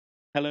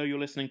Hello, you're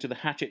listening to the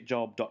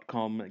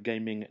HatchetJob.com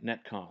gaming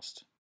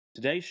netcast.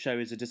 Today's show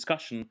is a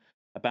discussion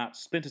about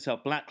Splinter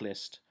Cell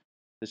Blacklist,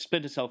 the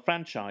Splinter Cell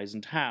franchise,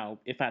 and how,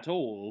 if at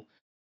all,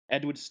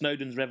 Edward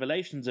Snowden's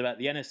revelations about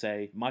the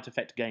NSA might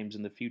affect games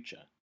in the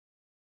future.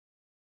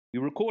 We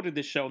recorded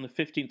this show on the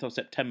 15th of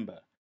September.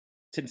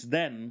 Since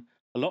then,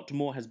 a lot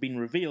more has been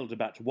revealed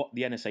about what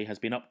the NSA has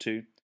been up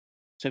to,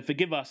 so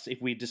forgive us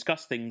if we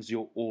discuss things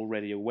you're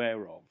already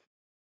aware of.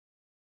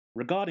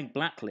 Regarding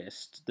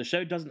Blacklist, the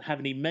show doesn't have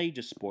any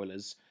major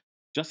spoilers,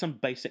 just some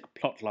basic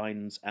plot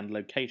lines and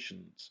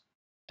locations.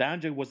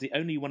 Danjo was the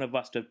only one of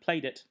us to have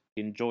played it,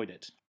 he enjoyed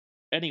it.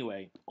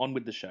 Anyway, on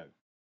with the show.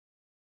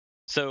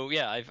 So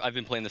yeah, I've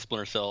been playing the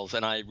Splinter Cells,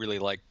 and I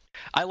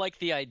like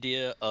the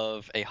idea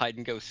of a hide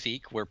and go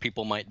seek where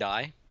people might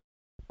die,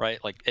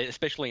 right? Like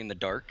especially in the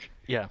dark.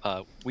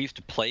 Yeah. We used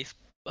to play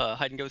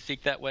hide and go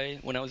seek that way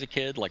when I was a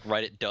kid, like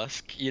right at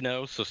dusk, you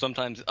know. So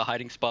sometimes a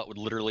hiding spot would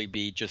literally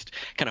be just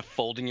kind of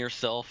folding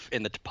yourself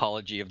in the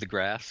topology of the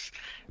grass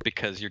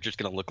because you're just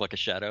going to look like a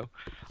shadow.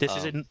 This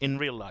is in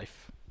real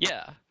life.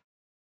 Yeah.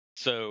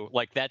 So,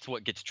 like, that's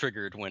what gets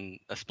triggered when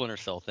a Splinter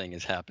Cell thing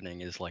is happening,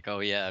 is like, oh,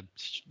 yeah,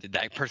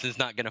 that person's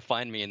not going to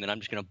find me, and then I'm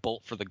just going to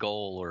bolt for the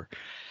goal or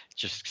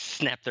just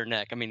snap their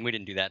neck. I mean, we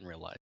didn't do that in real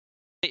life.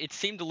 It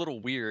seemed a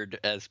little weird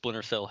as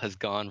Splinter Cell has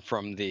gone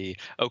from the,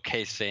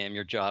 okay, Sam,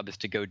 your job is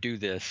to go do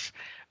this,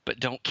 but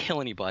don't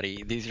kill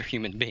anybody. These are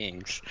human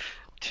beings,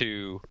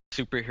 to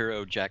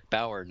superhero Jack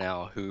Bauer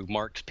now, who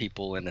marks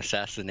people and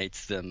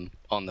assassinates them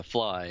on the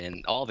fly,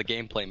 and all the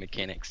gameplay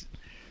mechanics,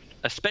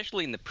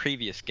 especially in the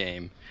previous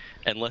game,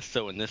 and less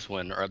so in this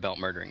one, are about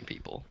murdering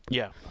people.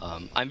 Yeah.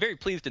 I'm very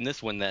pleased in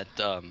this one that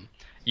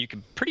you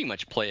can pretty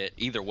much play it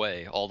either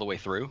way, all the way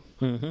through.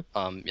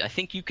 Mm-hmm. I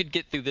think you could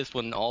get through this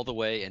one all the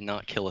way and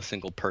not kill a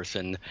single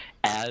person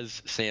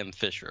as Sam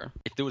Fisher.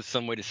 If there was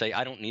some way to say,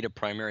 I don't need a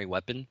primary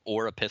weapon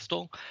or a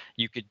pistol,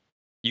 you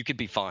could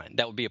be fine.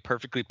 That would be a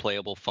perfectly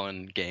playable,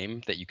 fun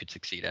game that you could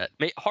succeed at.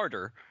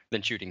 Harder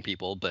than shooting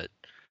people, but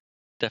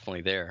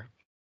definitely there.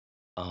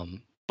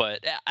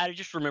 But I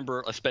just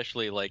remember,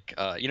 especially like,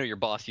 your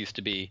boss used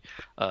to be,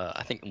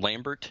 I think,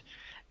 Lambert,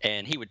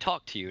 and he would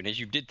talk to you. And as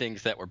you did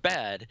things that were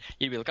bad,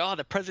 you'd be like, oh,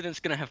 the president's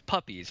going to have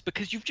puppies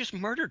because you've just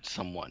murdered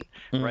someone,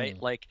 right?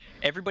 Like,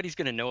 everybody's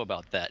going to know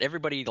about that.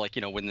 Everybody, like,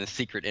 within the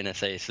secret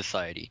NSA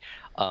society.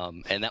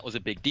 And that was a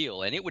big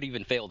deal. And it would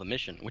even fail the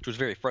mission, which was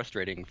very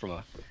frustrating from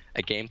a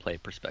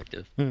gameplay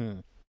perspective.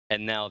 And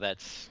now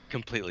that's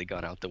completely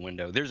gone out the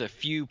window. There's a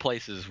few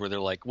places where they're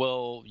like,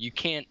 well, you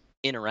can't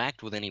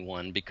interact with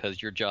anyone because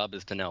your job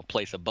is to now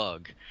place a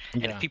bug.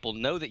 And if people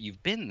know that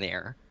you've been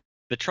there,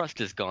 the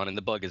trust is gone and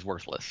the bug is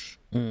worthless.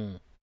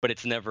 But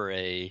it's never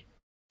a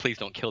please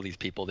don't kill these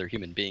people, they're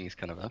human beings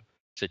kind of a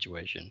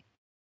situation.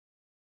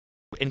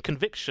 In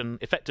Conviction,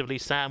 effectively,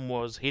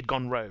 he'd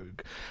gone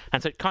rogue.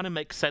 And so it kind of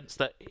makes sense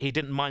that he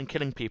didn't mind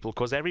killing people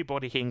because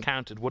everybody he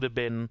encountered would have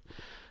been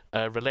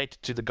related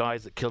to the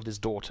guys that killed his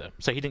daughter.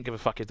 So he didn't give a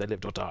fuck if they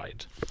lived or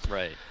died.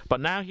 Right.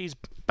 But now he's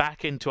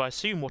back into, I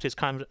assume, what is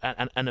kind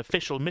of an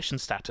official mission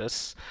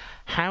status.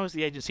 How is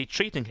the agency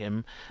treating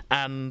him,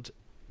 and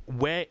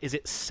where is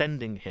it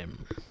sending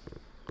him?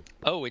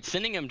 Oh, it's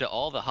sending him to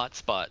all the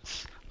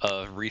hotspots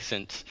of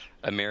recent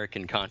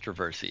American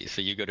controversy.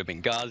 So you go to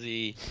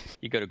Benghazi,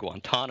 you go to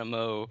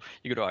Guantanamo,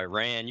 you go to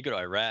Iran, you go to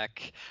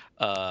Iraq.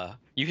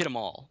 You hit them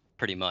all,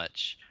 pretty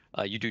much.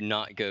 You do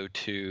not go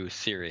to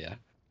Syria.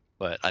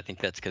 But I think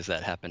that's because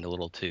that happened a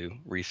little too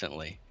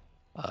recently,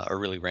 or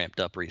really ramped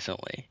up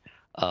recently.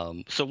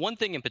 So one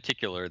thing in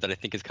particular that I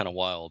think is kind of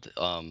wild,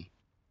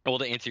 well,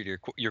 to answer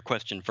your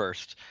question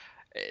first,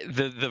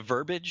 the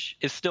verbiage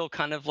is still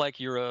kind of like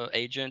you're an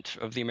agent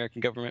of the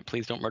American government,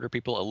 please don't murder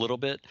people, a little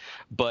bit.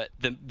 But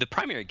the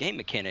primary game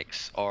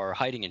mechanics are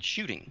hiding and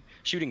shooting.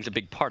 Shooting's a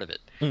big part of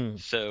it.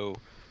 So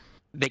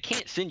they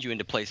can't send you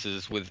into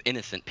places with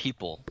innocent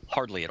people,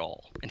 hardly at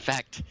all. In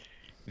fact,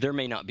 there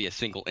may not be a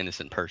single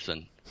innocent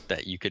person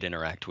that you could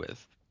interact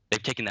with.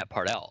 They've taken that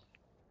part out.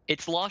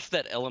 It's lost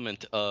that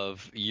element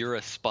of you're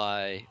a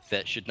spy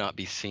that should not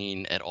be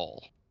seen at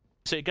all.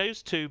 So it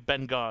goes to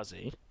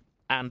Benghazi,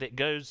 and it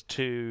goes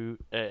to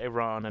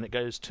Iran, and it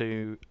goes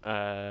to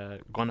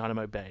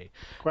Guantanamo Bay.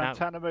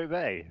 Guantanamo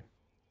Bay?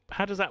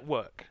 How does that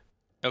work?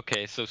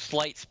 Okay, so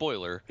slight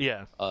spoiler.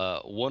 Yeah.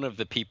 One of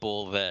the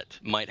people that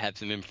might have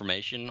some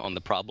information on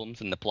the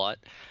problems in the plot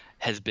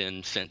has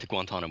been sent to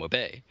Guantanamo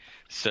Bay.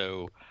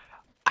 So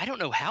I don't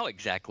know how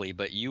exactly,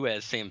 but you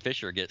as Sam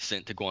Fisher get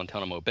sent to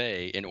Guantanamo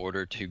Bay in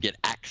order to get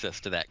access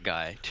to that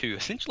guy to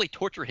essentially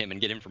torture him and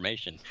get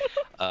information.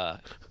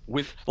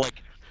 With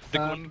like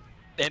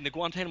the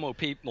Guantanamo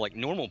people, like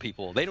normal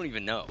people, they don't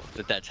even know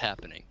that that's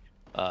happening.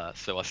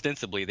 So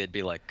ostensibly they'd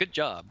be like, good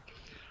job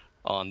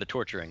on the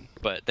torturing,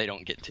 but they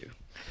don't get to.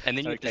 And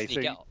then you have to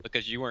sneak out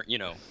because you weren't,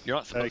 you're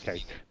not supposed to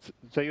be.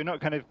 So you're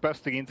not kind of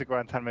busting into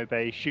Guantanamo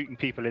Bay, shooting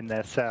people in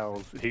their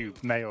cells who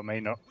may or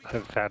may not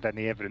have had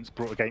any evidence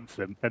brought against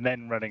them, and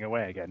then running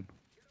away again?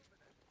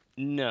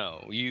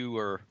 No, you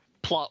were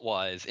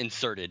plot-wise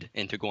inserted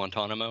into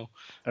Guantanamo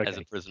as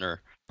a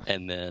prisoner,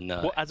 and then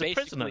as a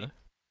prisoner?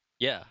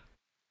 Yeah.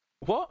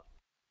 What?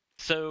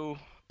 So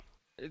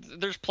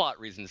there's plot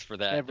reasons for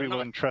that.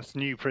 Everyone trusts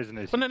new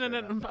prisoners. Well,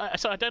 no.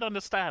 So I don't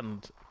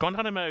understand.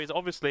 Guantanamo is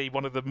obviously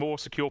one of the more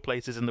secure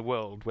places in the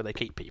world where they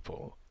keep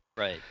people.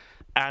 Right.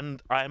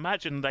 And I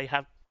imagine they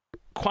have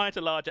quite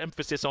a large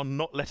emphasis on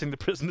not letting the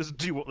prisoners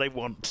do what they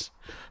want.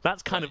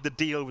 That's kind of the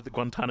deal with the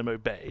Guantanamo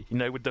Bay,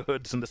 with the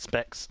hoods and the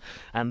specs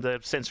and the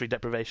sensory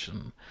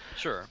deprivation.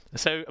 Sure.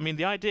 So, I mean,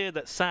 the idea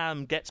that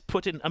Sam gets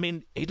put in... I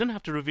mean, he doesn't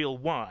have to reveal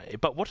why,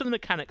 but what are the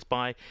mechanics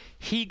by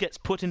he gets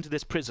put into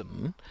this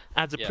prison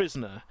as a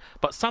prisoner,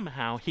 but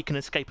somehow he can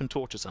escape and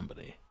torture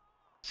somebody?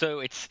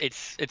 So it's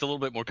a little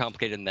bit more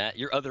complicated than that.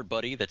 Your other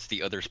buddy, that's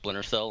the other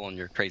Splinter Cell on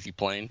your crazy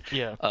plane,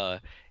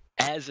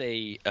 as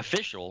a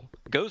official,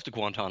 goes to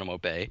Guantanamo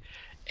Bay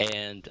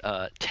and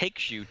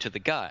takes you to the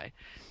guy.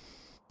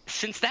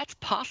 Since that's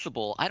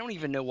possible, I don't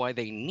even know why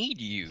they need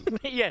you.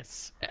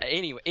 Yes.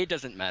 Anyway, it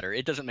doesn't matter.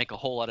 It doesn't make a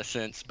whole lot of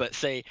sense. But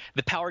say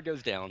the power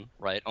goes down,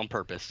 right, on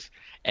purpose,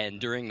 and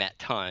during that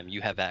time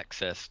you have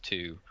access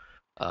to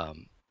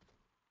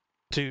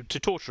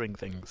torturing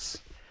things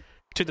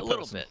to the a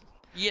little bit.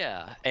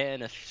 Yeah,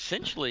 and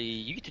essentially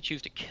you get to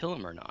choose to kill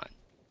him or not.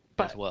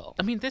 As well.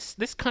 I mean, this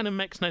kind of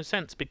makes no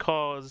sense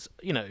because,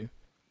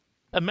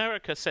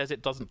 America says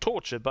it doesn't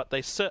torture, but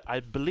I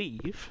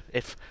believe,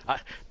 if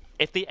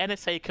the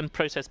NSA can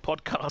process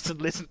podcasts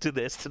and listen to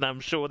this, then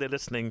I'm sure they're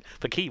listening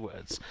for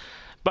keywords.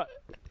 But,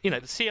 the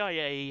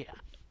CIA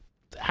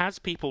has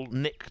people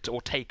nicked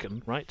or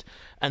taken, right?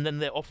 And then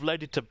they're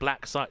offloaded to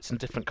black sites in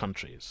different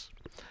countries.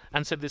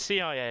 And so the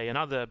CIA and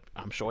other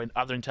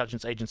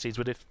intelligence agencies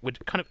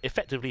would kind of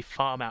effectively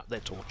farm out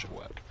their torture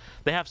work.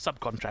 They have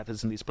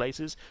subcontractors in these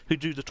places who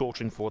do the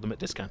torturing for them at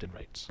discounted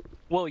rates.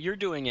 Well, you're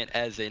doing it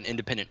as an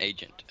independent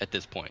agent at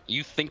this point.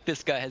 You think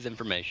this guy has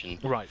information.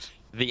 Right.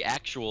 The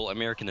actual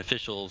American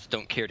officials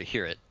don't care to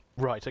hear it.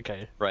 Right,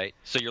 okay. Right.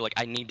 So you're like,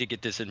 I need to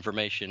get this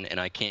information and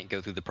I can't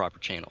go through the proper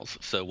channels.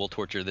 So we'll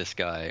torture this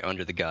guy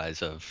under the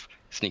guise of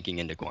sneaking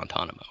into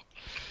Guantanamo.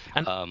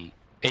 And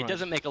it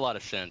doesn't make a lot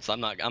of sense. I'm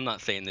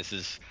not saying this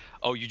is,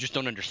 you just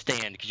don't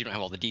understand because you don't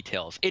have all the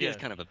details. It is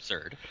kind of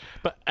absurd.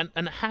 But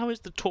and how is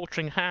the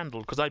torturing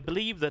handled? Because I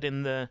believe that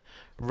in the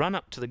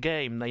run-up to the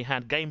game, they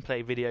had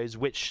gameplay videos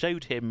which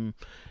showed him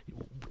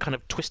kind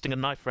of twisting a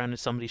knife around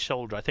somebody's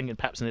shoulder, I think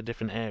perhaps in a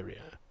different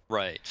area.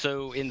 Right.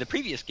 So in the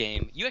previous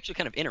game, you actually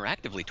kind of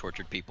interactively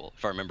tortured people,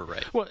 if I remember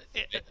right. Well,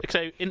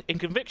 so in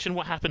Conviction,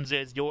 what happens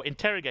is you're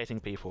interrogating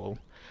people,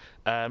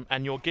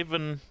 and you're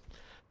given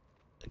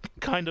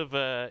kind of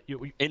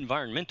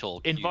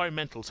environmental.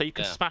 So you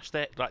can smash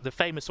their, like the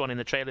famous one in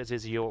the trailers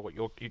is you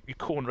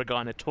corner a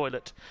guy in a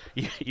toilet.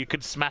 You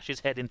could smash his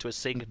head into a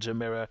sink, into a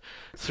mirror,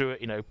 through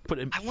it. Put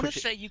him. I want to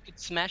say you could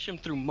smash him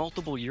through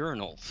multiple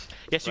urinals.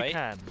 Yes, right? you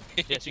can.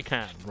 Yes, you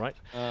can. Right.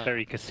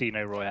 Very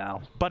Casino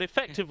Royale. But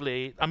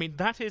effectively, I mean,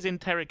 that is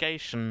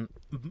interrogation,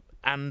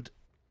 and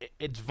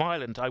it's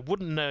violent. I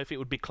wouldn't know if it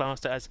would be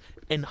classed as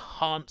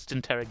enhanced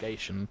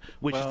interrogation,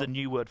 which is the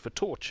new word for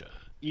torture.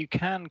 You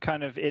can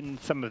kind of, in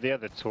some of the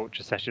other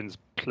torture sessions,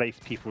 place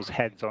people's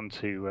heads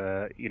onto,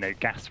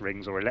 gas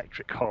rings or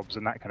electric hobs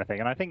and that kind of thing.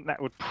 And I think that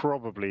would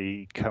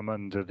probably come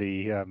under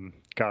the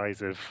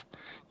guise of,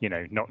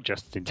 not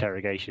just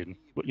interrogation,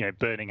 but,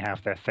 burning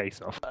half their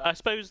face off. I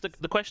suppose the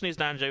question is,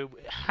 Danjo,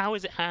 how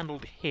is it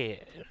handled here?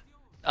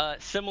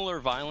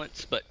 Similar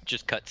violence, but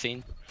just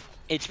cutscene.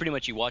 It's pretty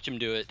much you watch them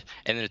do it,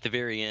 and then at the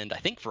very end, I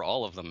think for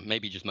all of them,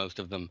 maybe just most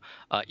of them,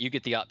 you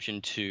get the option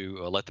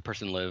to let the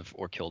person live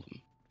or kill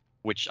them.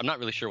 Which I'm not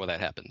really sure why that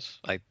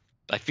happens. I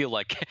feel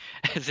like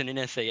as an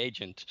NSA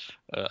agent,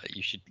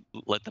 you should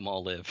let them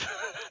all live.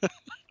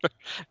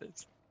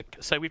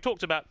 So we've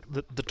talked about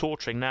the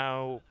torturing.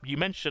 Now, you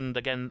mentioned,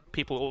 again,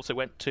 people also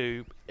went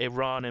to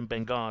Iran and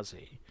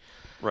Benghazi.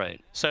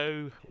 Right.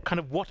 So kind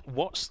of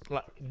what's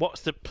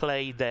the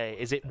play there?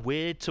 Is it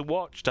weird to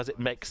watch? Does it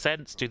make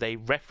sense? Do they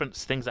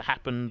reference things that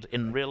happened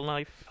in real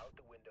life?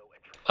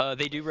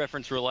 They do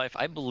reference real life.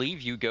 I believe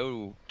you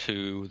go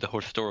to the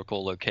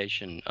historical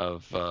location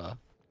of...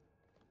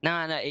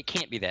 No, it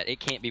can't be that. It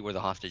can't be where the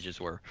hostages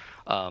were.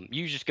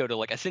 You just go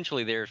to,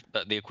 essentially they're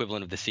the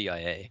equivalent of the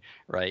CIA,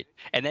 right?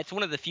 And that's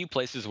one of the few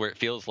places where it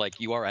feels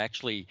like you are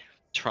actually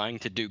trying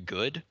to do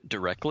good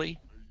directly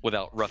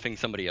without roughing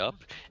somebody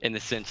up, in the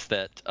sense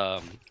that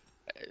a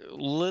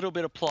little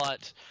bit of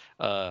plot.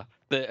 The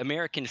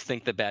Americans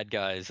think the bad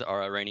guys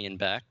are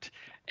Iranian-backed,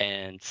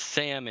 and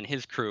Sam and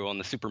his crew on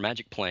the super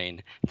magic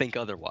plane think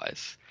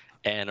otherwise.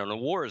 And a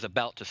war is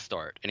about to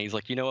start. And he's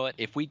like, you know what?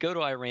 If we go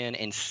to Iran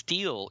and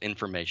steal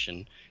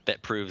information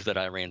that proves that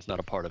Iran's not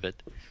a part of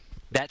it,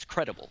 that's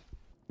credible.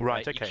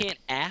 Right, okay. You can't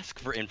ask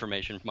for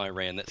information from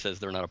Iran that says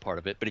they're not a part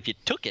of it. But if you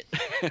took it,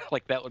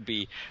 that would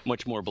be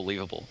much more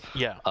believable.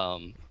 Yeah.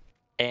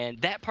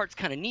 And that part's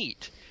kind of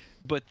neat.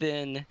 But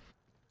then,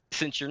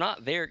 since you're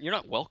not there, you're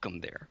not welcome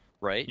there,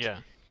 right? Yeah.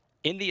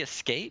 In the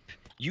escape,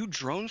 you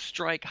drone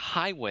strike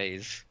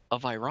highways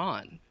of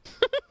Iran.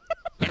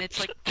 And it's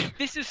like,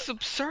 this is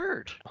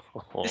absurd.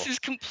 This is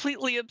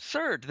completely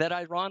absurd that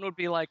Iran would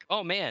be like,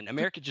 oh man,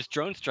 America just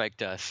drone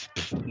striked us.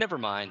 Pfft, never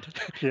mind.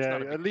 It's Yeah,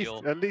 not a big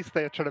deal. at least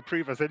they're trying to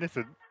prove us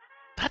innocent.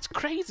 That's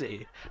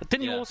crazy.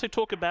 Didn't you also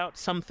talk about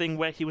something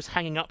where he was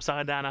hanging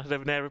upside down out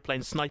of an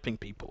aeroplane sniping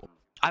people?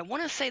 I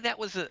want to say that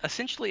was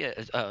essentially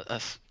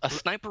a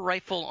sniper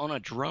rifle on a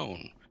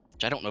drone.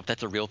 Which I don't know if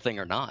that's a real thing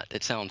or not.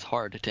 It sounds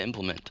hard to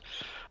implement.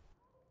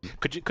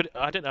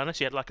 I don't know, unless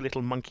he had like a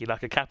little monkey,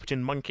 like a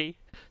capuchin monkey,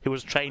 who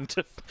was trained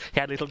to. He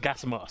had a little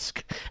gas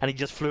mask, and he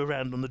just flew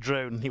around on the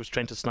drone. And he was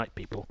trained to snipe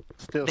people.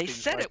 They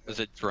said it was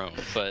a drone,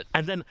 but.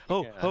 And then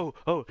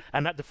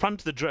and at the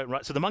front of the drone,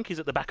 right? So the monkey's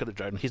at the back of the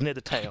drone. He's near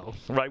the tail,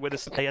 right? Where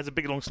he has a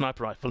big long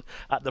sniper rifle.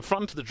 At the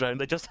front of the drone,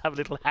 they just have a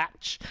little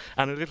hatch,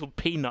 and a little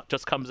peanut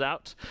just comes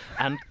out,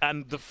 and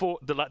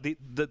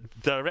the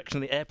direction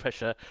of the air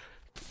pressure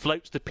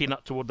floats the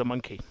peanut toward the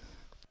monkey.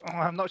 Oh,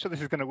 I'm not sure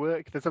this is going to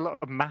work. There's a lot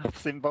of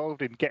maths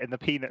involved in getting the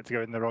peanut to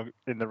go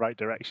in the right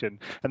direction,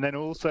 and then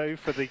also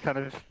for the kind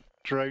of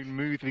drone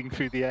moving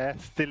through the air,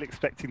 still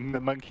expecting the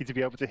monkey to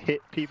be able to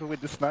hit people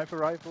with the sniper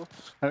rifle.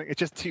 I think it's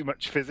just too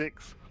much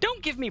physics.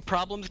 Don't give me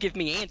problems, give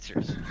me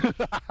answers.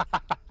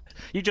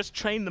 You just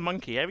train the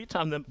monkey. Every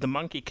time the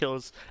monkey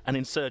kills an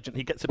insurgent,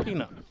 he gets a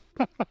peanut.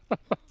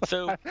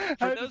 So,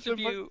 for those of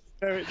you...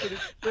 It's an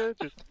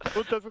insurgent.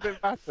 What doesn't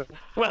it matter?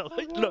 Well,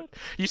 look,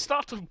 you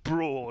start off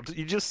broad.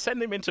 You just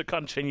send him into a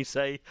country and you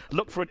say,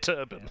 look for a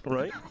turban,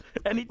 right?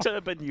 Any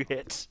turban you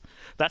hit,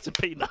 that's a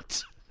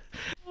peanut.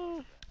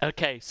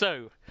 Okay,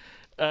 so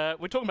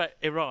we're talking about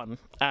Iran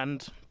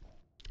and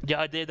the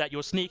idea that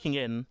you're sneaking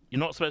in, you're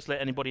not supposed to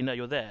let anybody know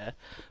you're there,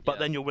 but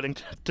then you're willing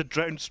to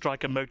drone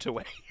strike a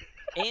motorway.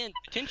 And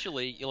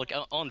potentially, like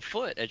on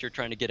foot, as you're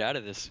trying to get out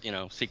of this,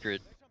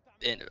 secret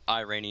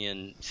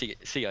Iranian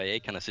CIA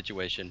kind of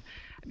situation,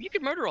 you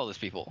could murder all these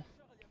people.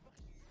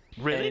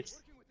 Really?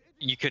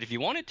 You could if you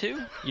wanted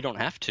to. You don't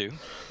have to.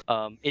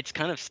 It's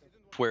kind of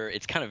where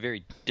it's kind of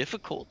very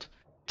difficult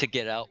to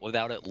get out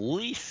without at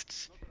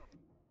least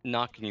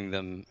knocking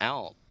them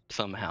out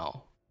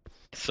somehow.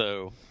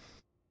 So,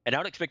 and I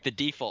would expect the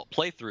default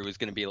playthrough is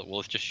going to be like, well,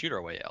 let's just shoot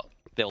our way out.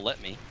 They'll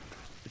let me.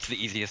 It's the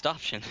easiest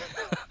option.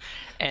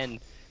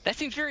 And that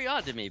seems very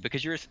odd to me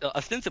because you're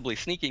ostensibly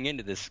sneaking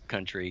into this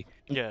country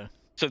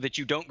so that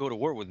you don't go to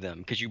war with them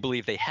because you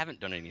believe they haven't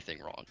done anything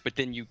wrong. But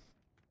then you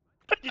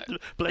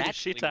blow the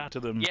shit out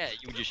of them. Yeah,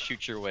 you would just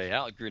shoot your way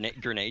out.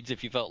 Grenades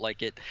if you felt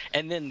like it.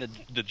 And then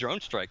the drone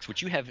strikes,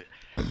 which you have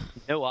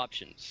no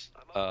options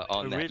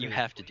on that. Really? You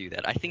have to do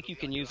that. I think you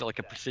can use like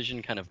a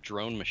precision kind of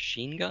drone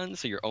machine gun,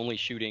 so you're only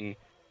shooting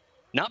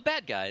not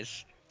bad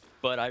guys,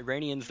 but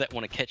Iranians that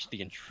want to catch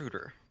the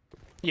intruder.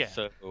 Yeah.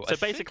 So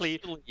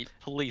basically,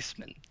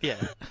 policemen.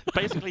 Yeah.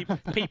 Basically,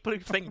 people who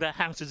think their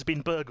house has been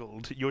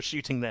burgled, you're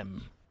shooting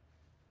them.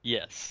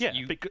 Yes. Yeah.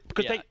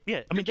 Because they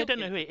don't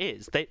know who it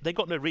is. They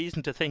got no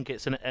reason to think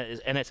it's an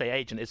NSA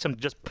agent. It's some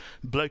just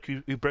bloke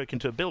who broke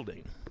into a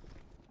building.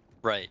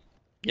 Right.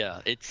 Yeah.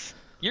 It's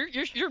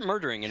you're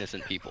murdering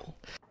innocent people.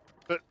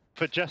 But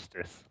for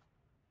justice.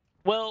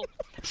 Well,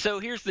 so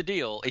here's the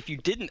deal: if you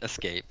didn't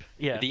escape,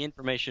 the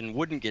information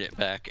wouldn't get it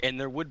back, and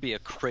there would be a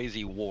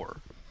crazy war.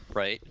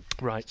 Right?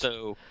 Right.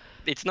 So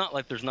it's not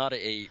like there's not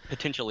a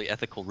potentially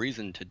ethical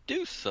reason to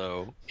do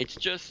so. It's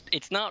just,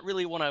 it's not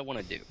really what I want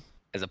to do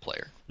as a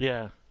player.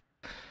 Yeah.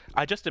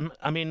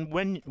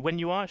 When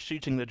you are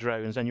shooting the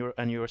drones and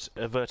you're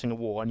averting a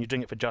war and you're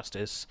doing it for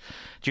justice,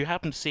 do you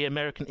happen to see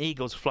American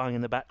eagles flying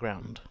in the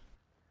background?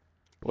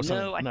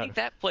 No, I think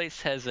that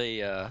place has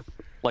a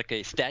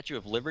Statue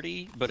of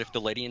Liberty, but if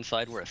the lady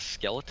inside were a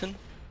skeleton,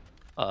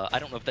 I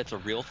don't know if that's a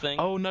real thing.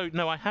 Oh,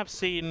 no, I have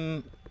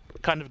seen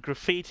kind of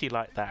graffiti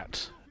like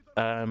that,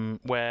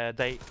 where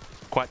they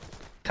quite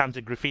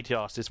talented graffiti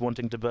artists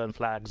wanting to burn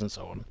flags and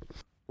so on.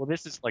 Well,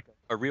 this is like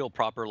a real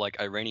proper like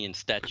Iranian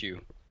statue.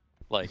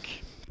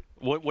 Like,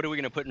 what are we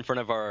going to put in front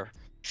of our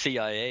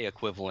CIA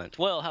equivalent?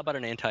 Well, how about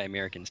an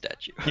anti-American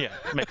statue? Yeah,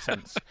 makes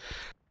sense.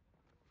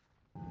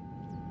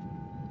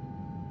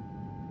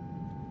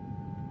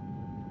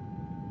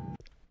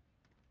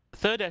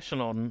 Third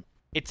echelon,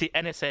 it's the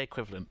NSA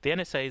equivalent. The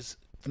NSA's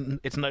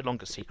it's no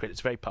longer secret,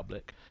 it's very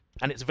public.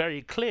 And it's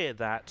very clear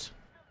that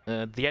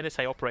the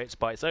NSA operates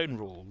by its own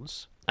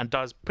rules and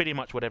does pretty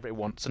much whatever it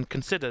wants and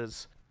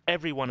considers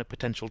everyone a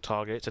potential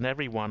target and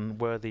everyone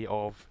worthy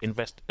of,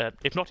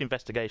 if not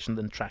investigation,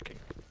 then tracking.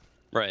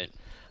 Right.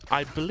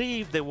 I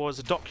believe there was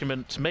a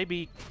document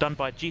maybe done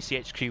by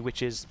GCHQ,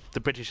 which is the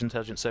British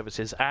Intelligence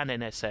Services, and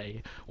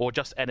NSA, or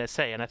just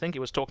NSA, and I think it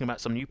was talking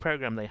about some new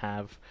program they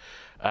have,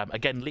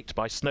 again leaked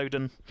by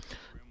Snowden,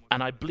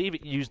 and I believe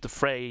it used the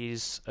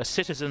phrase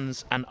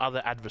citizens and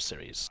other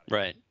adversaries.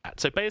 Right.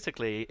 So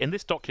basically, in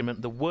this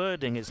document, the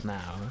wording is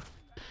now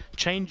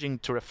changing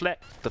to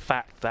reflect the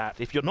fact that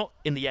if you're not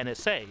in the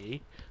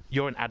NSA,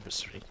 you're an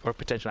adversary, or a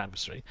potential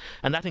adversary,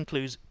 and that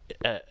includes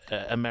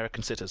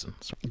American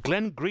citizens.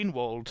 Glenn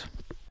Greenwald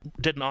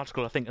did an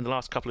article, I think, in the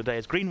last couple of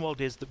days.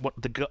 Greenwald is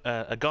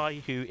a guy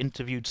who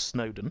interviewed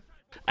Snowden,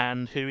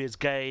 and who is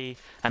gay,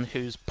 and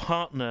whose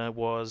partner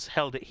was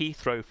held at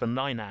Heathrow for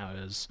 9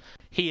 hours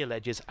he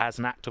alleges, as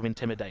an act of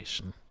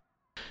intimidation.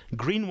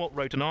 Greenwald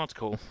wrote an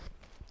article,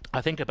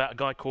 I think, about a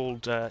guy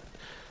called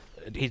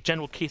he's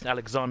General Keith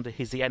Alexander.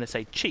 He's the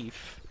NSA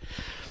chief,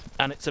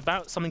 and it's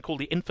about something called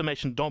the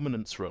Information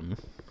Dominance Room,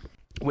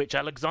 which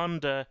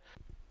Alexander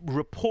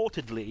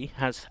reportedly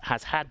has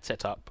had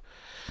set up,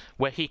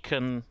 where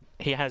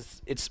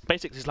it's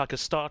basically like a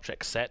Star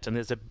Trek set, and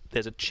there's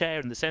a chair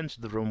in the centre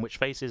of the room which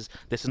faces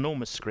this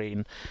enormous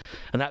screen,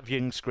 and that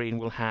viewing screen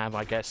will have,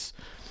 I guess,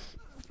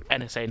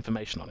 NSA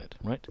information on it,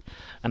 right?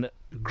 And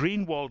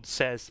Greenwald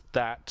says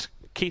that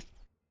Keith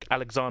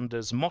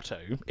Alexander's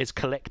motto is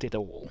 "collect it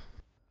all."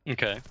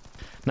 Okay.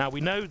 Now,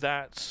 we know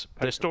that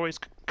there's stories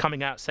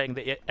coming out saying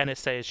that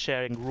NSA is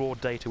sharing raw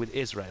data with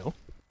Israel,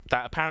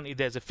 that apparently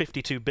there's a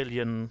 52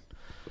 billion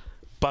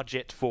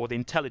budget for the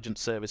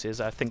intelligence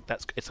services. I think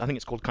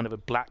it's called kind of a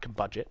black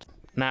budget.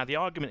 Now, the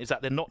argument is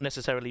that they're not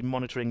necessarily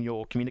monitoring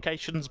your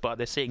communications, but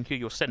they're seeing who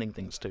you're sending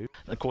things to.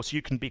 And of course,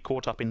 you can be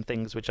caught up in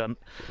things which are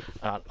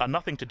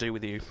nothing to do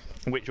with you,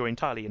 in which you're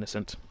entirely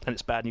innocent, and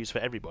it's bad news for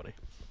everybody.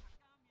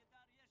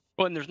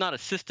 Well, and there's not a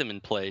system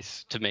in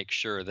place to make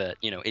sure that,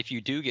 if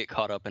you do get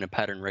caught up in a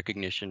pattern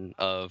recognition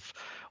of,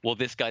 well,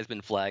 this guy's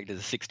been flagged as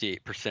a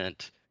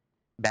 68%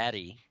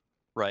 baddie,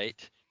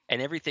 right? And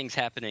everything's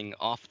happening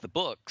off the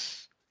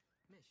books,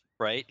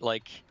 right?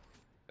 Like,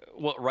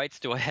 what rights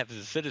do I have as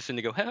a citizen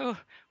to go,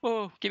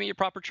 oh, give me your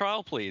proper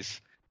trial,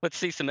 please. Let's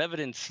see some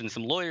evidence and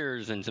some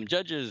lawyers and some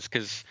judges,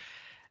 because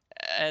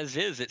as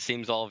is, it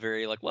seems all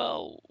very like,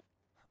 well,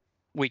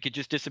 we could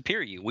just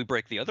disappear you. We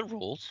break the other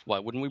rules. Why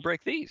wouldn't we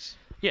break these?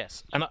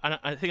 Yes, and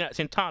I think that's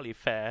entirely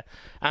fair.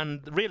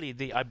 And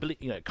really, I believe,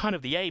 kind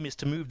of the aim is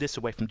to move this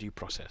away from due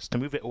process, to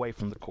move it away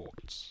from the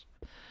courts.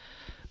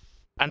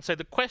 And so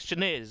the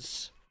question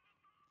is,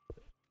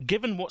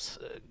 given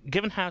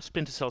how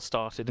Splinter Cell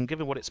started and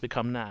given what it's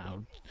become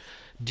now,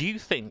 do you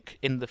think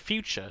in the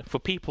future, for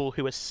people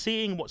who are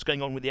seeing what's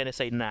going on with the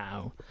NSA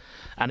now,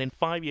 and in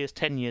 5 years,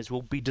 10 years,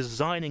 will be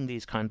designing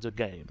these kinds of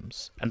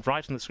games and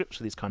writing the scripts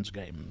for these kinds of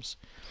games,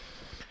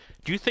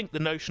 do you think the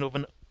notion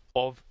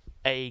of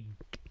a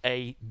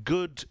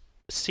good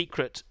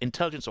secret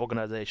intelligence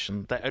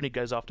organization that only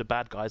goes after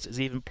bad guys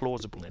is even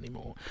plausible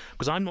anymore?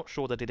 Because I'm not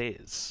sure that it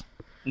is.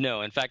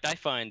 No, in fact, I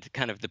find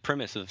kind of the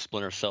premise of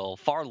Splinter Cell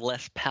far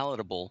less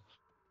palatable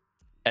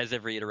as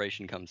every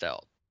iteration comes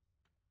out,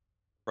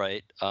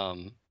 right?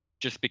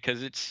 Just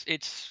because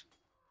it's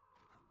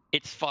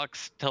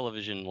Fox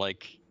television,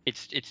 like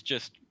it's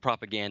just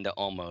propaganda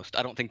almost.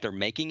 I don't think they're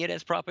making it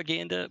as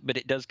propaganda, but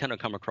it does kind of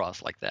come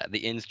across like that.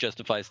 The ends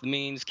justifies the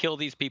means. Kill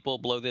these people,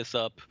 blow this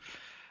up.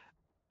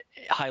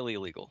 Highly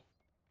illegal.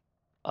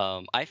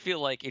 I feel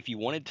like if you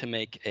wanted to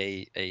make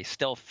a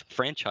stealth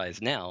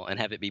franchise now and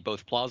have it be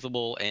both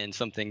plausible and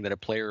something that a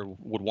player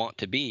would want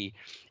to be,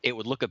 it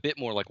would look a bit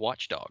more like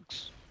Watch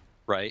Dogs,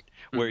 right?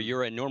 Mm-hmm. Where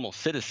you're a normal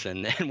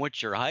citizen and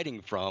what you're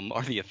hiding from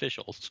are the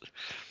officials.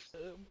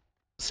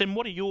 Sim,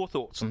 what are your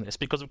thoughts on this?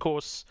 Because, of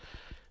course,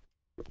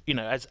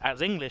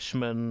 as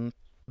Englishmen,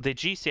 the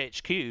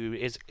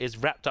GCHQ is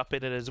wrapped up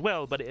in it as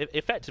well, but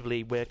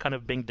effectively we're kind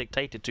of being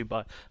dictated to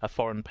by a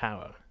foreign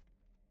power.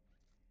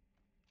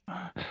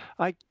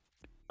 I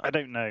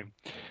don't know.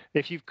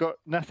 If you've got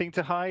nothing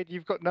to hide,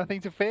 you've got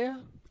nothing to fear.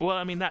 Well,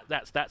 I mean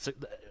that's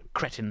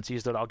cretins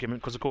use that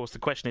argument, because of course the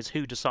question is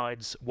who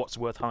decides what's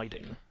worth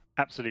hiding.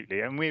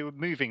 Absolutely, and we're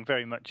moving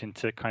very much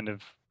into kind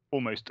of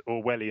almost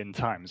Orwellian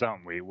times,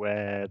 aren't we?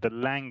 Where the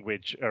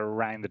language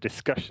around the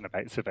discussion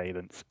about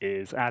surveillance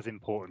is as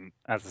important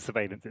as the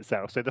surveillance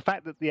itself. So the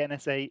fact that the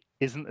NSA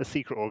isn't a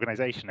secret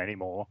organization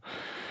anymore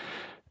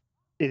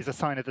is a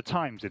sign of the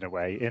times in a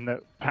way, in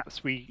that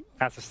perhaps we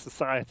as a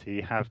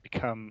society have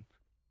become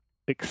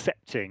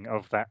accepting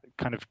of that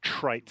kind of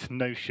trite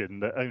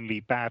notion that only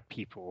bad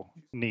people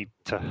need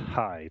to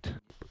hide.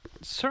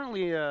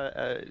 Certainly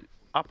an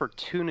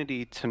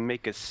opportunity to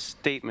make a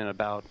statement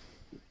about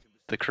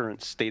the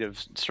current state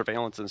of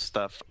surveillance and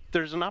stuff.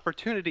 There's an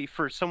opportunity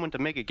for someone to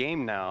make a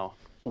game now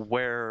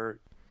where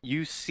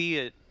you see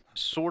it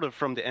sort of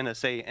from the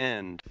NSA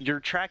end.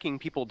 You're tracking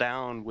people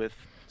down with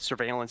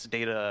surveillance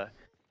data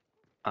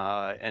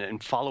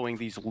and following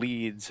these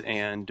leads,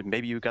 and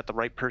maybe you got the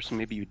right person,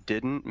 maybe you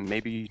didn't,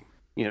 maybe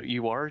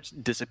you are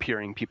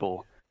disappearing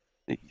people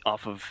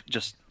off of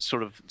just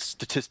sort of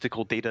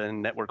statistical data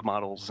and network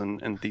models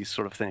and these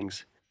sort of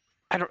things.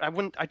 I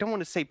don't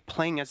want to say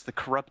playing as the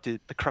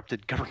corrupted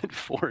government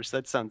force.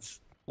 That sounds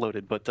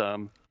loaded, but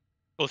well,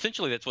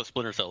 essentially that's what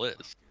Splinter Cell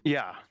is.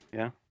 Yeah.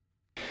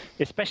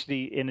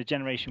 Especially in a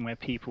generation where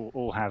people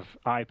all have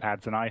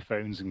iPads and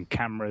iPhones and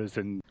cameras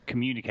and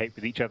communicate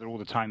with each other all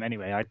the time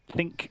anyway, I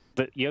think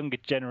that younger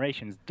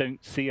generations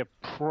don't see a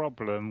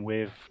problem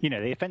with,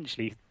 they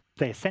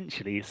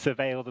essentially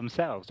surveil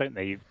themselves, don't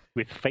they,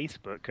 with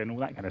Facebook and all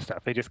that kind of stuff.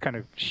 They're just kind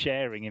of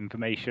sharing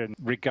information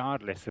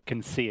regardless of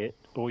can see it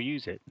or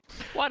use it.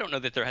 Well, I don't know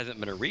that there hasn't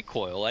been a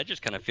recoil. I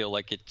just kind of feel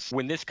like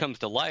when this comes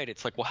to light,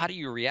 it's like, well, how do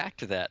you react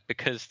to that?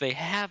 Because they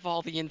have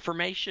all the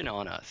information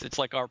on us. It's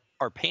like our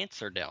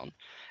pants are down.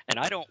 And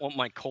I don't want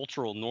my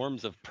cultural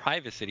norms of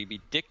privacy to be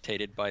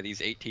dictated by these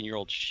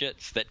 18-year-old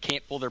shits that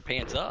can't pull their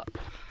pants up.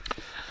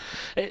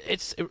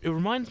 It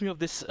reminds me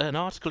of an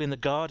article in The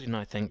Guardian,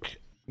 I think,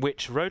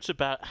 which wrote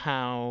about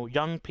how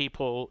young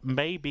people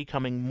may be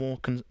becoming more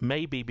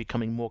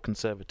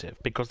conservative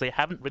because they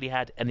haven't really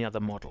had any other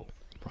model.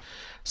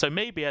 So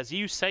maybe, as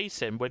you say,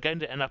 Sim, we're going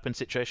to end up in a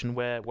situation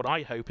where what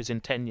I hope is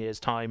in 10 years'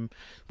 time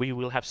we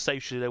will have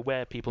socially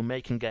aware people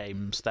making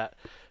games that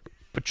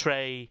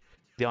portray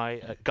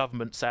the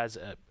governments as,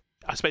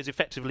 I suppose,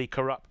 effectively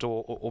corrupt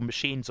or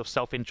machines of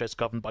self-interest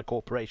governed by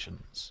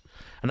corporations.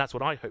 And that's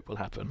what I hope will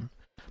happen.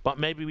 But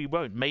maybe we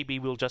won't. Maybe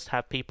we'll just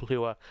have people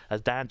who are,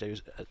 as Dando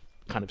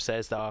kind of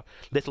says, there are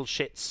little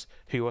shits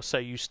who are so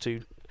used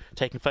to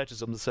taking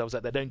photos of themselves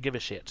that they don't give a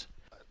shit.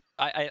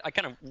 I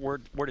kind of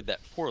worded that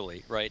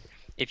poorly, right?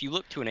 If you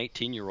look to an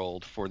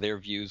 18-year-old for their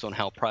views on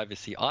how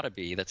privacy ought to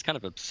be, that's kind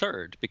of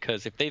absurd,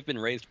 because if they've been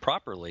raised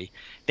properly,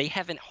 they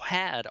haven't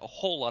had a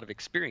whole lot of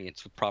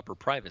experience with proper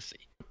privacy.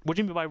 What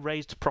do you mean by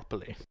raised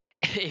properly?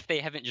 If they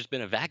haven't just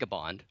been a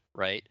vagabond,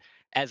 right?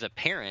 As a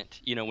parent,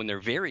 when they're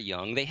very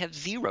young, they have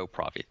zero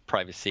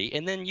privacy,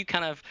 and then you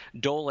kind of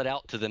dole it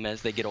out to them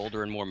as they get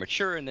older and more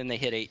mature, and then they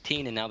hit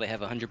 18, and now they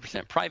have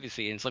 100%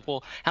 privacy. And it's like,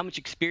 well, how much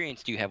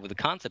experience do you have with the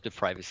concept of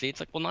privacy? It's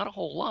like, well, not a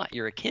whole lot.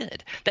 You're a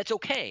kid. That's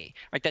okay,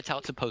 right? That's how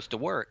it's supposed to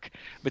work.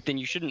 But then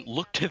you shouldn't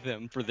look to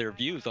them for their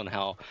views on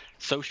how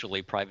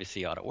socially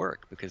privacy ought to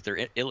work, because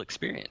they're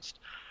ill-experienced.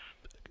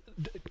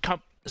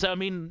 So, I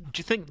mean, do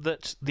you think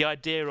that the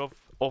idea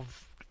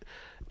of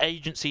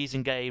agencies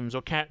in games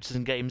or characters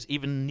in games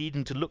even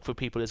needing to look for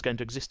people is going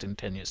to exist in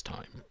 10 years'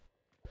 time?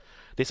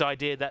 This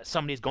idea that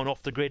somebody's gone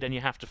off the grid and you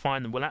have to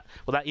find them, will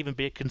that even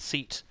be a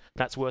conceit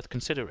that's worth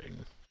considering?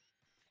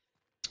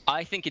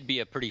 I think it'd be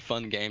a pretty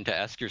fun game to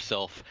ask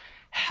yourself,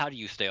 how do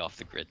you stay off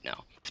the grid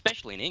now?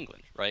 Especially in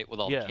England, right, with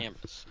all the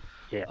cameras.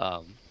 Yeah.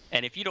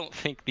 And if you don't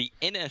think the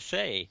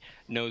NSA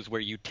knows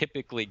where you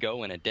typically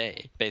go in a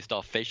day based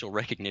off facial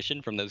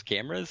recognition from those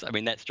cameras, I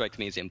mean, that strikes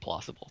me as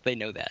implausible. They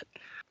know that.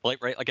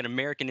 Like an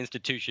American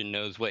institution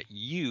knows what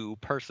you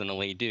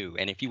personally do.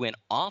 And if you went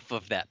off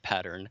of that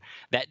pattern,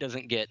 that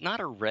doesn't get not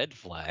a red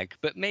flag,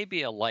 but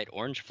maybe a light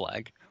orange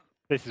flag.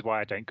 This is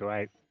why I don't go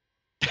out.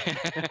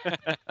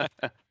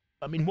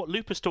 I mean, what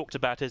Lupus talked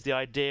about is the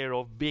idea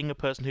of being a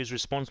person who's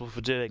responsible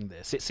for doing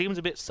this. It seems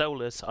a bit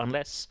soulless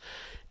unless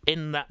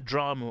in that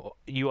drama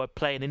you are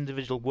playing an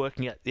individual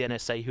working at the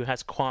NSA who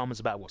has qualms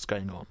about what's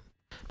going on.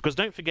 Because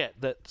don't forget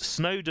that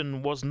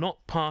Snowden was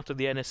not part of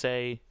the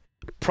NSA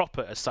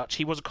proper as such.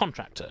 He was a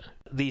contractor.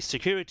 These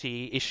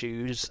security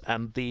issues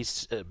and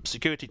these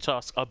security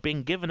tasks are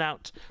being given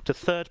out to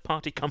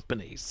third-party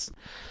companies.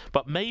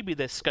 But maybe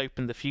there's scope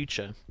in the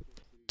future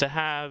to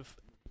have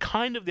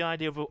kind of the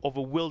idea of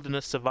a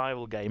wilderness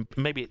survival game.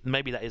 Maybe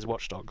that is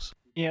Watch Dogs.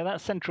 Yeah,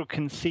 that central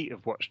conceit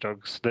of Watch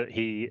Dogs, that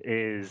he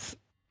is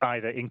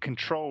either in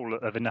control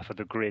of enough of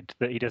the grid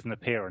that he doesn't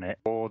appear on it,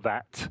 or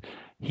that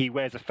he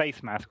wears a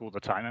face mask all the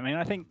time. I mean,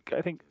 I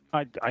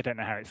don't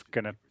know how it's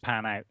going to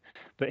pan out,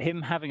 but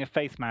him having a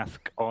face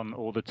mask on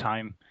all the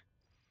time,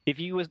 if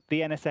you was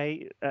the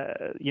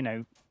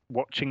NSA,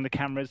 watching the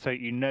cameras so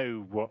you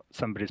know what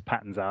somebody's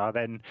patterns are,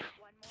 then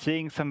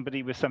seeing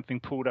somebody with something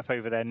pulled up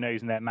over their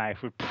nose and their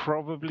mouth would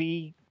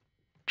probably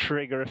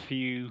trigger a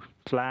few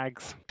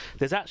flags.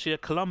 There's actually a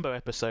Columbo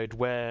episode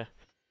where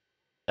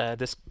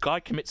this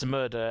guy commits a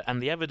murder,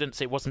 and the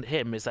evidence it wasn't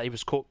him is that he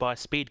was caught by a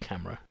speed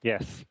camera.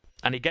 Yes.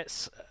 And he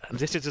gets,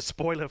 this is a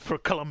spoiler for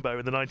Columbo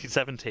in the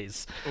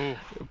 1970s,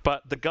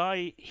 but the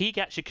guy, he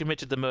actually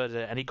committed the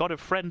murder, and he got a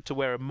friend to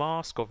wear a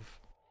mask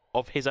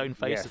of his own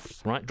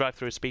face, right, drive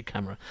through a speed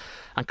camera.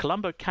 And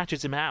Columbo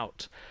catches him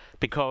out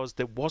because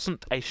there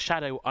wasn't a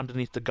shadow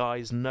underneath the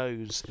guy's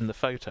nose in the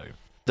photo.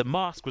 The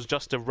mask was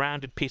just a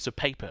rounded piece of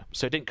paper,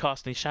 so it didn't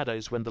cast any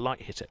shadows when the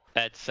light hit it.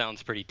 That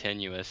sounds pretty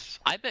tenuous.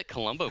 I bet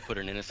Columbo put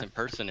an innocent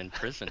person in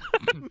prison.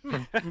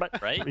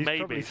 Right? He's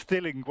probably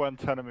still in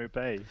Guantanamo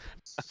Bay.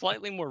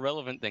 Slightly more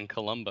relevant than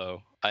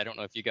Columbo. I don't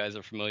know if you guys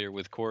are familiar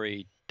with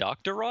Cory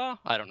Doctorow.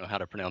 I don't know how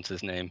to pronounce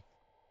his name.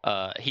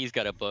 He's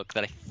got a book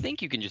that I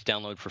think you can just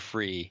download for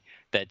free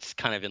that's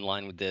kind of in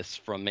line with this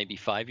from maybe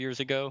 5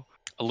 years ago.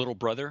 A Little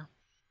Brother,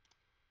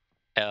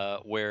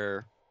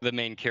 where the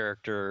main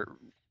character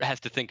has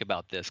to think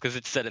about this because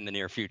it's set in the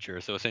near future,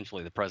 so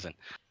essentially the present.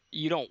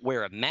 You don't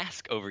wear a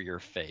mask over your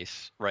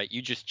face, right?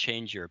 You just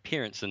change your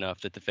appearance enough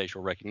that the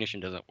facial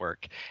recognition doesn't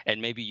work.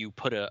 And maybe you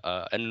put an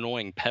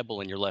annoying pebble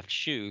in your left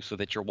shoe so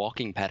that your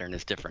walking pattern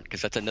is different,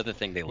 because that's another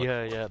thing they look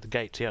for. Yeah, the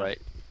gait, yeah.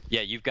 Right?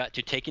 Yeah, you've got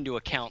to take into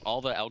account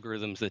all the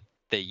algorithms that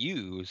they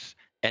use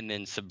and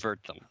then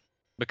subvert them.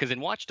 Because in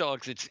Watch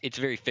Dogs, it's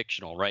very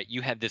fictional, right?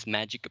 You have this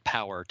magic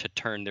power to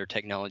turn their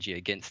technology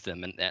against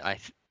them, and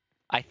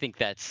I think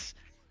that's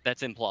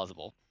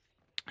implausible.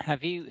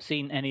 Have you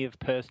seen any of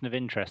Person of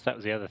Interest? That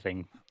was the other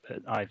thing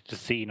that I've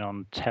just seen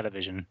on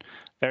television,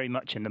 very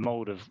much in the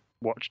mould of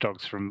Watch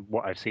Dogs from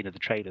what I've seen of the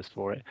trailers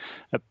for it,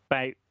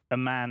 about a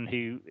man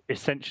who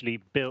essentially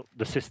built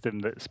the system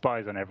that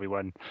spies on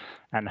everyone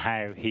and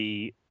how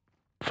he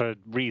for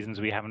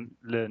reasons we haven't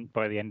learned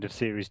by the end of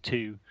Series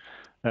 2,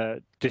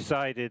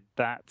 decided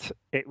that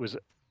it was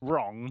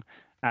wrong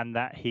and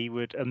that he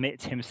would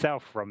omit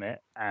himself from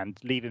it and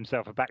leave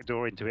himself a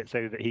backdoor into it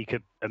so that he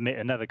could omit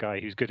another guy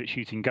who's good at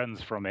shooting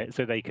guns from it,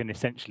 so they can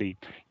essentially,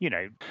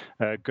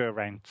 go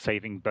around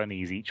saving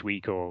bunnies each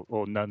week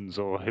or nuns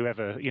or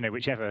whoever,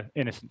 whichever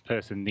innocent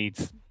person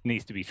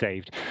needs to be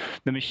saved.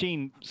 The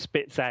machine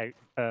spits out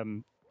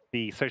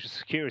the social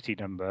security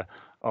number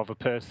of a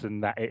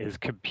person that it has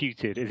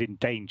computed is in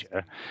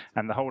danger.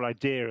 And the whole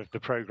idea of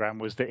the program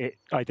was that it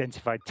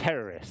identified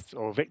terrorists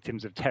or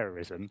victims of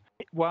terrorism.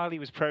 While he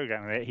was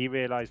programming it, he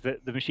realized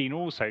that the machine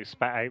also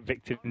spat out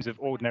victims of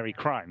ordinary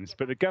crimes,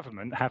 but the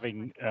government,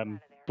 having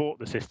bought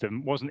the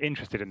system, wasn't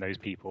interested in those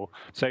people.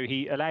 So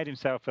he allowed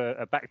himself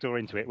a backdoor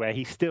into it where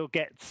he still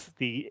gets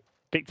the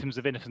victims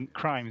of innocent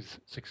crimes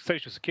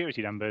social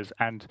security numbers,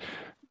 and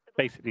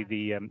basically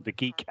the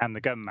geek and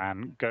the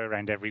gunman go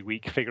around every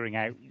week figuring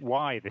out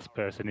why this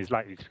person is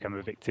likely to become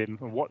a victim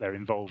and what they're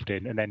involved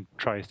in, and then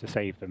tries to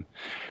save them.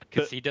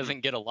 Because he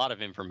doesn't get a lot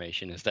of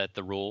information. Is that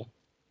the rule?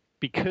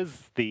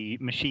 Because the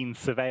machine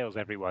surveils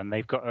everyone,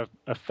 they've got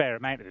a fair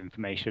amount of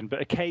information, but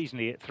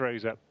occasionally it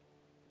throws up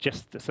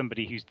just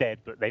somebody who's dead,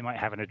 but they might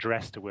have an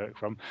address to work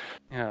from.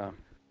 Yeah.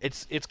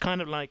 It's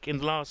kind of like in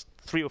the last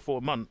 3 or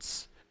 4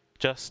 months,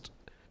 just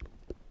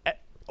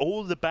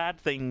all the bad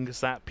things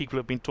that people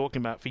have been talking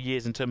about for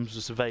years in terms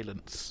of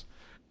surveillance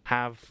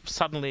have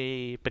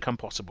suddenly become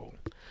possible.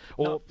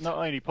 Or not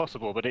only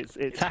possible, but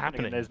it's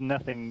happening. And there's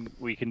nothing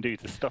we can do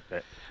to stop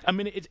it. I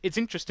mean, it's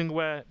interesting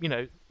where,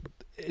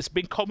 it's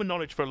been common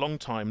knowledge for a long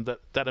time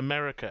that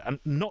America, and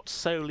not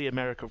solely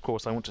America, of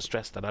course, I want to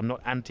stress that. I'm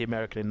not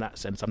anti-American in that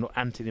sense. I'm not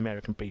anti the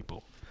American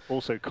people.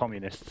 Also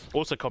communists.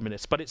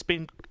 But it's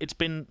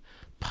been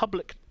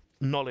public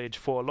knowledge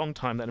for a long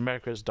time that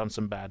America has done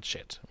some bad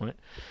shit, right?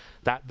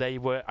 That they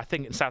were, I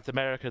think in South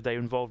America, they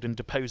were involved in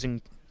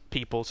deposing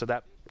people so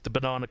that the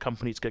banana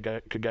companies could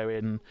go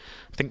in.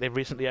 I think they've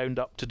recently owned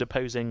up to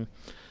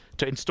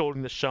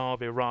installing the Shah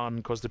of Iran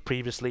because the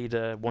previous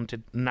leader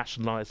wanted to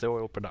nationalize the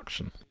oil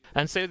production.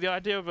 And so the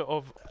idea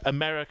of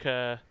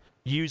America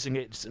using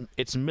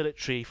its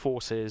military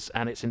forces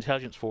and its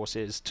intelligence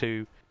forces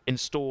to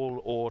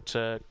install or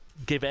to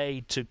give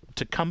aid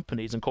to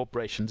companies and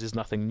corporations is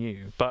nothing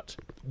new. But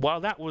while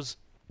that was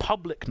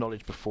public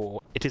knowledge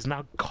before, it is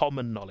now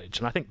common knowledge,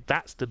 and I think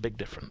that's the big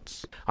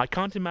difference. I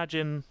can't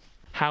imagine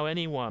how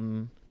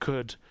anyone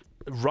could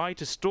write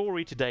a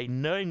story today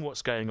knowing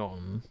what's going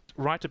on,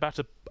 write about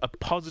a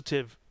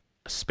positive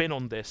spin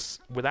on this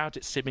without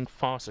it seeming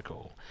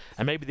farcical.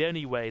 And maybe the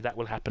only way that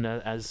will happen,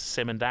 as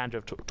Sim and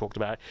Andrew have talked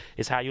about,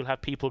 is how you'll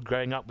have people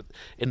growing up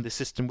in the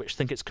system which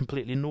think it's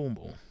completely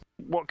normal.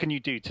 What can you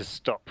do to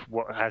stop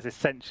what has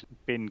essentially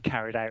been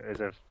carried out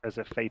as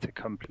a fait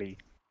accompli?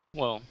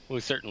 Well,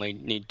 we certainly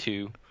need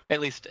to, at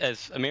least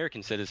as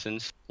American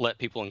citizens, let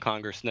people in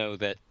Congress know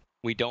that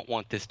we don't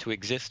want this to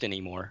exist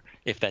anymore,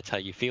 if that's how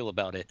you feel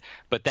about it.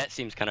 But that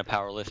seems kind of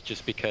powerless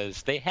just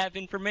because they have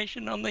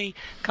information on the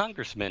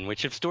congressmen,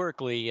 which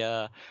historically,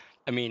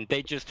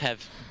 they just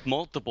have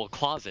multiple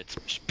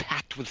closets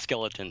packed with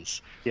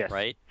skeletons, yes.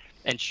 Right?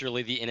 And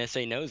surely the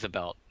NSA knows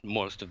about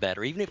most of that,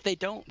 or even if they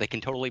don't, they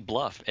can totally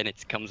bluff, and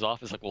it comes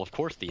off as like, well, of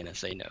course the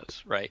NSA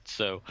knows, right?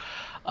 So,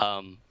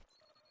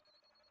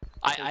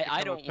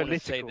 I don't want to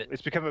say that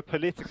it's become a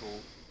political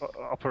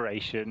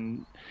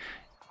operation.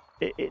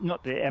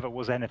 Not that it ever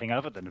was anything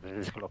other than a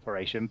political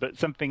operation, but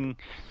something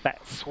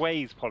that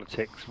sways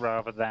politics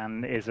rather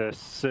than is a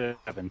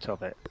servant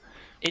of it.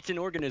 It's an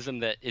organism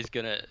that is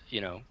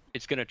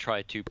it's gonna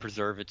try to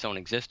preserve its own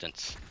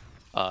existence.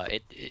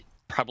 It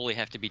probably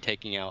have to be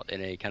taken out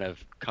in a kind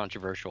of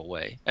controversial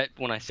way.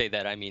 When I say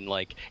that, I mean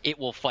like it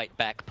will fight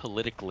back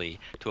politically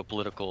to a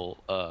political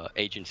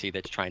agency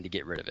that's trying to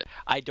get rid of it.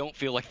 I don't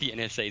feel like the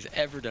NSA's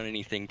ever done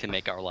anything to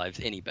make our lives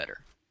any better,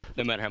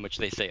 no matter how much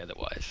they say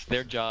otherwise.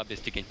 Their job is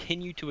to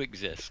continue to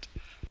exist.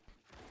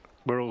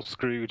 We're all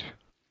screwed.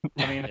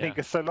 I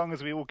think so long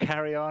as we all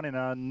carry on in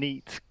our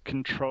neat,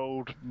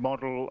 controlled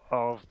model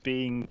of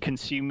being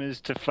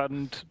consumers to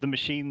fund the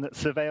machine that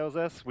surveils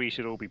us, we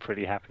should all be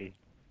pretty happy.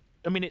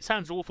 I mean, it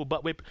sounds awful,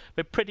 but we're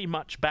pretty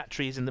much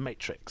batteries in the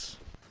Matrix.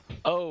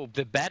 Oh,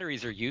 the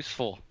batteries are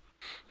useful,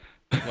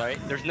 right?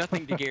 There's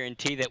nothing to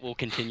guarantee that will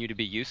continue to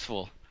be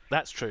useful.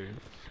 That's true.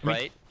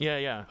 Right?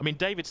 Yeah. I mean,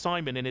 David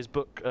Simon, in his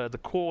book, The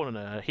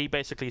Corner, he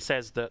basically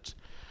says that,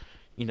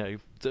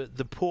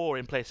 the poor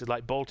in places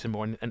like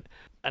Baltimore,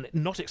 and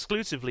not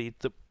exclusively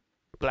the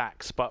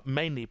blacks, but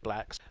mainly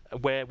blacks,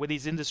 where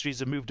these industries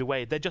have moved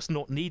away, they're just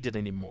not needed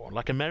anymore.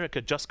 Like, America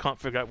just can't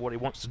figure out what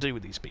it wants to do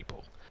with these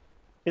people.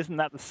 Isn't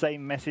that the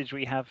same message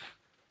we have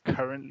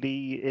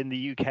currently in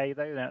the UK,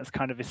 though? That's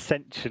kind of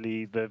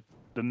essentially the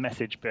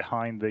message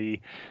behind the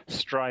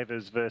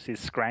strivers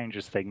versus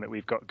scroungers thing that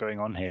we've got going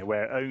on here,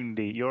 where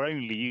you're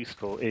only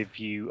useful if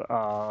you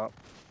are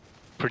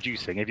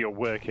producing, if you're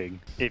working.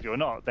 If you're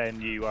not,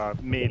 then you are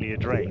merely a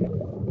drain.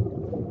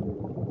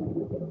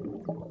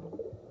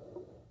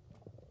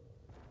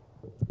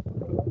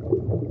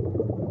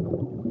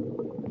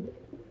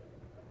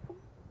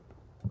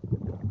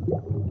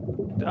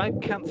 I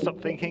can't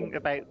stop thinking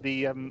about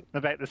the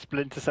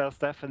Splinter Cell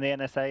stuff and the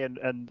NSA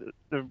and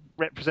the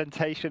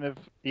representation of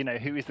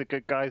who is the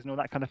good guys and all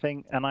that kind of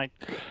thing. And I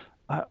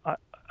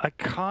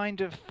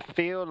kind of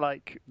feel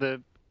like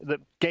the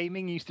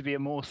gaming used to be a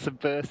more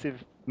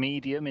subversive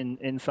medium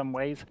in some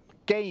ways.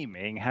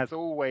 Gaming has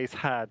always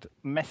had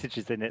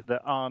messages in it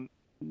that aren't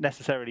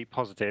necessarily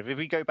positive. If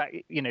we go back,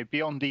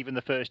 beyond even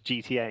the first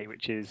GTA,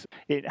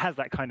 it has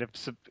that kind of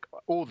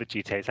all the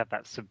GTAs have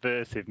that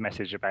subversive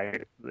message about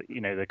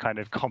the kind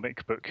of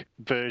comic book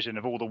version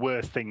of all the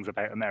worst things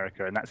about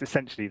America, and that's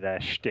essentially their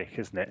shtick,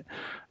 isn't it?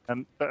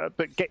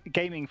 But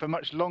gaming for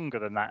much longer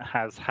than that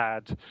has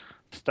had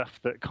stuff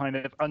that kind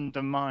of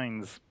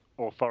undermines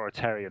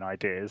authoritarian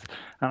ideas,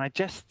 and I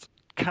just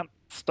can't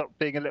stop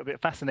being a little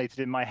bit fascinated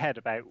in my head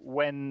about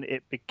when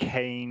it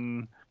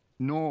became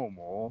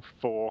normal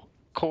for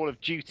Call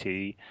of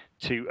Duty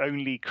to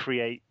only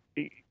create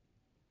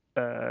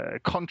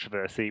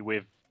controversy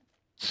with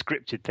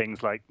scripted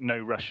things like no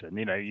Russian.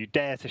 You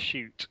dare to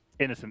shoot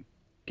innocent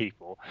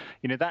people.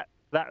 That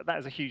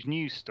is a huge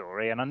news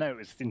story, and I know it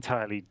was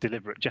entirely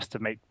deliberate just to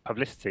make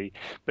publicity,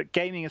 but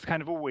gaming has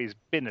kind of always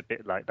been a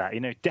bit like that.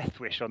 Death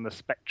Wish on the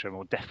Spectrum,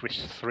 or Death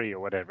Wish 3 or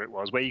whatever it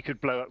was, where you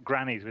could blow up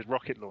grannies with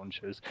rocket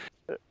launchers.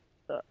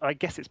 I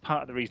guess it's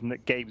part of the reason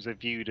that games are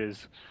viewed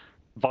as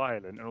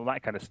violent and all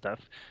that kind of stuff,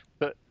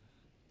 but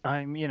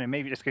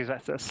maybe it just goes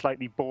back to a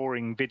slightly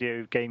boring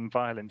video game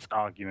violence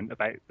argument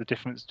about the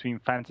difference between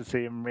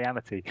fantasy and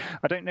reality.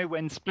 I don't know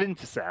when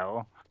Splinter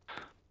Cell,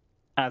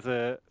 as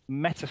a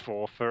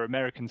metaphor for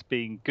Americans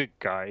being good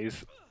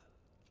guys,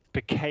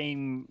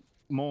 became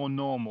more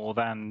normal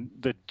than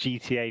the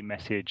GTA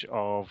message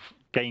of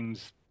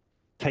games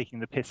taking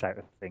the piss out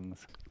of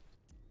things.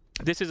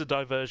 This is a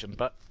diversion,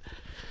 but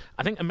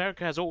I think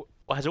America has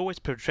always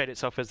portrayed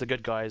itself as the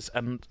good guys,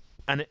 and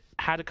it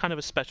had a kind of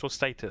a special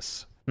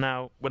status.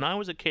 Now, when I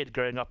was a kid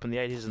growing up in the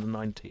 80s and the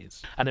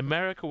 90s, and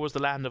America was the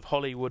land of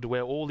Hollywood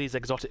where all these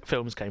exotic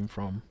films came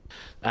from,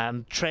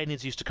 and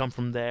trainers used to come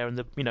from there,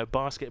 and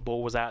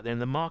basketball was out there,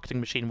 and the marketing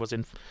machine was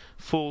in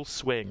full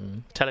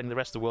swing, telling the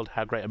rest of the world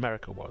how great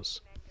America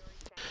was.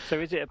 So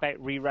is it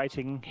about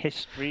rewriting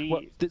history?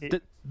 Well,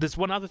 there's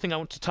one other thing I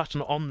want to touch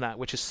on that,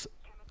 which is,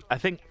 I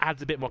think,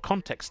 adds a bit more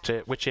context to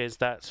it, which is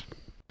that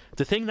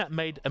the thing that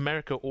made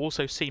America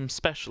also seem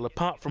special,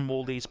 apart from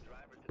all these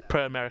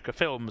pro-America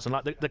films, and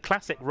like the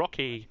classic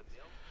Rocky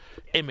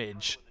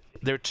image,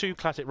 there are two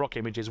classic Rocky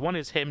images. One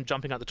is him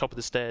jumping out the top of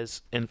the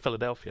stairs in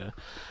Philadelphia,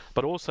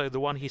 but also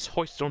the one he's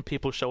hoisted on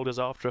people's shoulders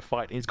after a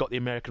fight, and he's got the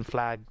American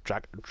flag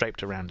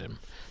draped around him.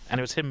 And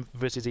it was him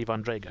versus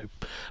Ivan Drago.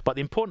 But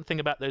the important thing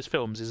about those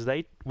films is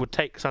they would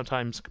take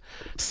sometimes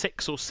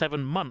 6 or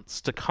 7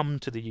 months to come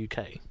to the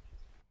UK.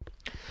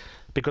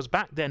 Because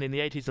back then, in the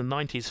 80s and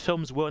 90s,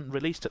 films weren't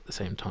released at the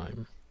same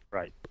time.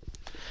 Right.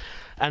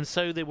 And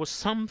so there was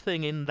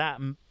something in that.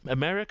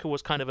 America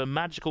was kind of a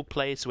magical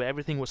place where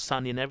everything was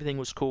sunny and everything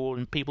was cool,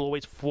 and people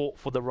always fought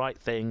for the right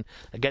thing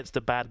against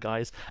the bad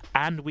guys,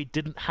 and we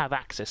didn't have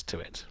access to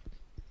it,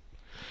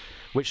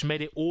 which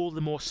made it all the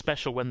more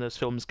special when those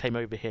films came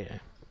over here.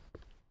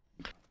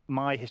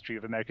 My history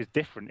of America is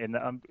different in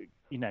that,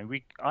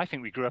 I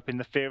think we grew up in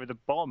the fear of the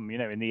bomb,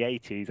 in the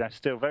 80s. I'm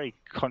still very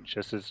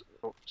conscious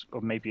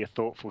or maybe a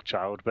thoughtful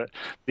child, but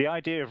the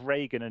idea of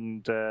Reagan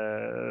and,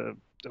 oh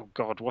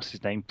God, what's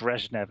his name,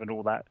 Brezhnev and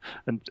all that,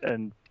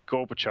 and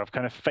Gorbachev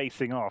kind of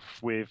facing off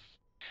with,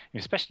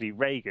 especially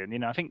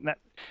Reagan, I think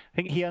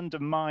he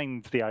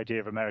undermined the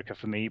idea of America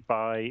for me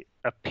by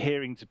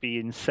appearing to be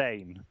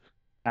insane.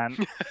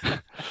 And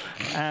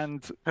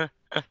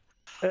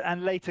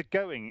and later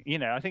going,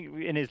 I think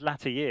in his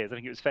latter years, I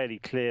think it was fairly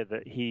clear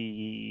that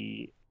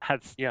he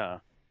had, I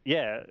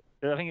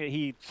think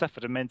he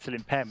suffered a mental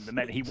impairment that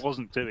meant he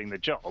wasn't doing the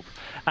job.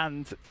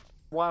 And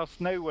whilst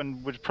no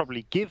one would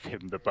probably give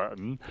him the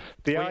button,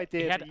 the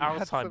idea that you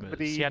had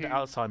somebody he had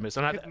Alzheimer's,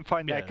 and couldn't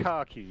find their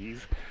car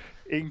keys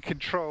in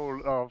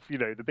control of,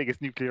 the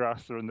biggest nuclear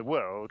arsenal in the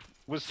world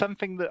was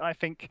something that I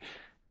think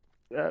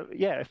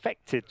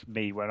affected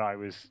me when I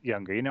was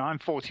younger. I'm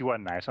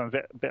 41 now, so I'm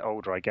a bit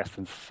older, I guess,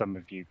 than some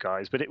of you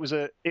guys. But it was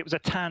a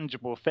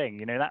tangible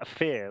thing. That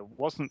fear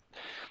wasn't,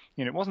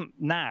 it wasn't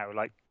now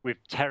like with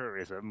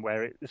terrorism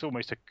where it's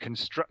almost a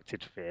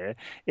constructed fear.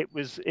 It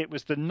was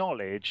the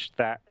knowledge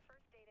that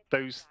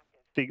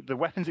the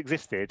weapons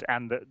existed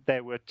and that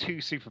there were two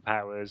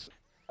superpowers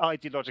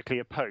ideologically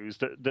opposed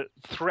that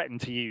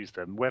threatened to use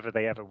them. Whether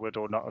they ever would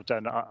or not have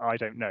done, I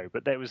don't know.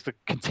 But there was the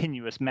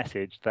continuous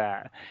message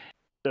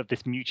of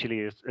this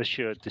mutually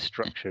assured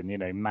destruction,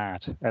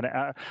 mad. And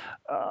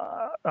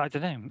I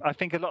don't know. I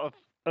think a lot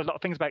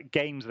of things about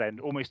games then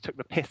almost took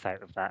the piss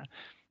out of that.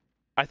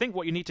 I think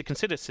what you need to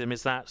consider, Sim,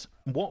 is that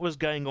what was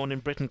going on in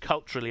Britain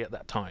culturally at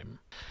that time.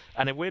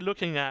 And if we're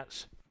looking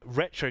at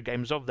retro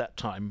games of that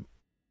time,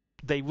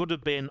 they would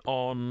have been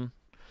on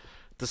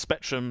the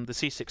Spectrum, the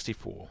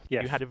C64.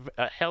 Yes. You had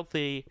a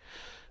healthy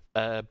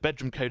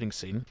bedroom coding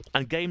scene,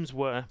 and games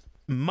were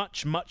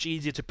much, much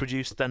easier to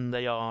produce than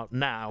they are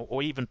now,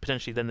 or even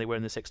potentially than they were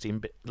in the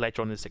 16-bit,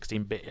 later on in the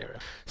 16-bit era.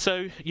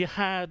 So you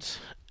had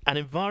an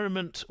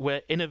environment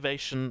where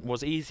innovation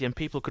was easy and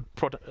people could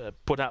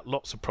put out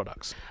lots of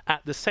products.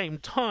 At the same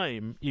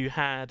time, you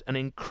had an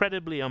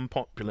incredibly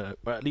unpopular,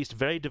 or at least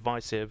very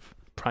divisive,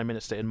 Prime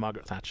Minister in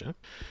Margaret Thatcher,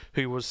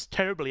 who was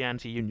terribly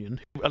anti-union.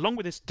 Along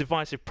with this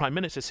divisive Prime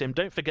Minister, Sim,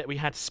 don't forget we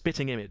had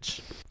Spitting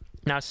Image.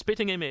 Now,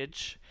 Spitting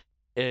Image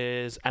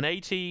is an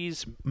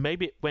 80s,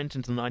 maybe it went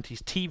into the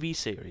 90s, TV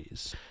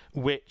series,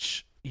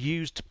 which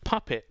used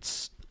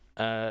puppets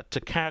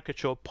to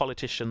caricature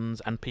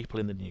politicians and people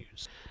in the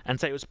news. And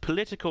so it was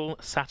political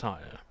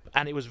satire.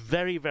 And it was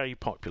very, very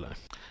popular.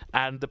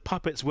 And the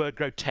puppets were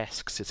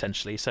grotesques,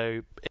 essentially.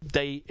 So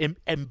they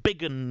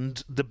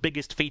embiggened the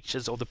biggest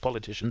features of the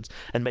politicians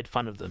and made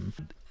fun of them.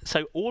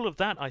 So all of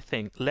that, I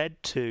think,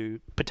 led to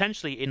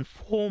potentially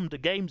informed the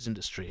games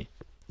industry,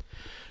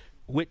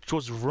 which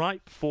was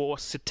ripe for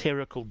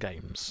satirical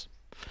games,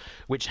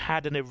 which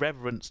had an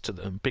irreverence to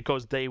them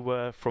because they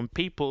were from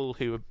people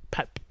who were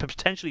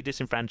potentially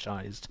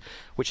disenfranchised,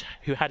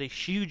 who had a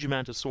huge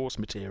amount of source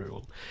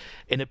material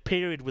in a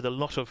period with a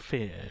lot of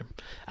fear.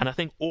 And I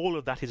think all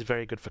of that is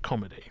very good for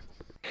comedy.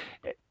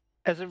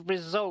 As a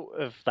result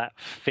of that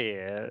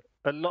fear,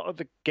 a lot of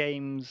the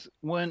games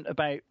weren't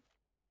about,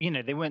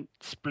 they weren't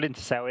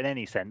Splinter Cell in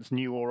any sense,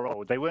 new or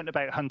old. They weren't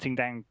about hunting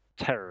down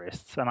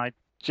terrorists. And I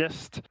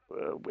just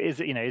is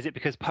it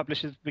because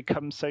publishers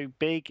become so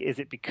big? Is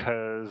it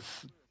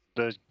because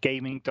the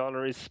gaming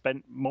dollar is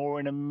spent more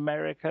in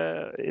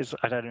America?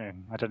 I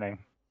don't know.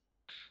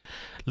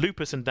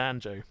 Lupus and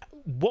Danjo,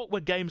 what were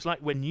games like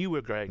when you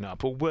were growing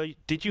up, or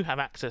did you have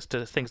access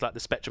to things like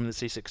the Spectrum and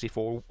the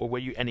C64, or were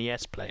you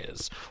NES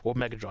players or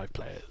Mega Drive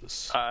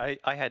players? I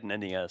had an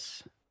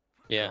NES.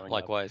 Yeah,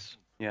 likewise.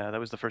 Yeah, that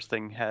was the first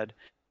thing I had.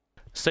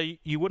 So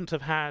you wouldn't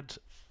have had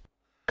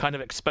kind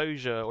of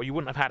exposure, or you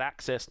wouldn't have had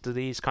access to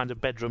these kind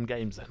of bedroom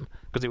games then,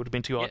 because it would have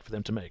been too hard for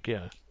them to make.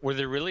 Yeah. Were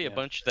there really a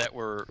bunch that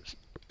were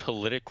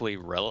politically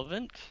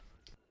relevant?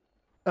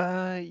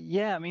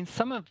 Yeah, I mean,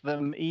 some of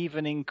them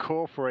even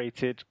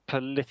incorporated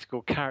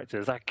political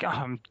characters.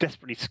 I'm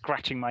desperately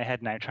scratching my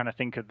head now trying to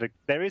think of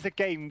there is a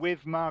game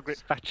with Margaret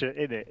Thatcher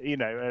in it,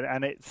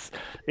 and it's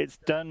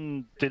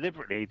done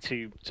deliberately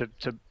to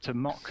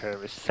mock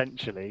her,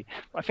 essentially.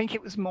 I think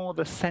it was more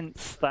the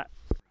sense that,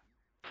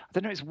 I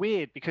don't know, it's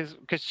weird because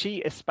she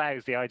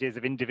espoused the ideas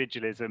of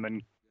individualism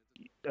and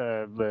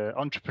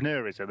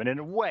entrepreneurism, and in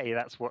a way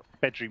that's what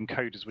bedroom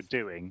coders were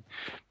doing,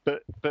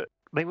 but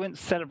they weren't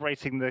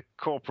celebrating the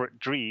corporate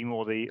dream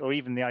or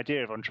even the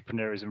idea of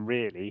entrepreneurism,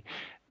 really.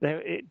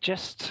 It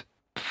just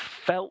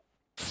felt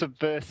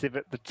subversive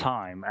at the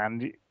time,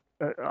 and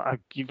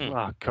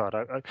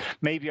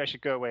maybe I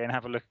should go away and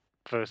have a look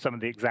for some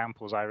of the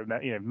examples I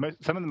remember.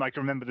 Some of them I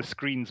can remember the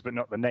screens but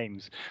not the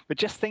names, but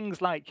just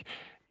things like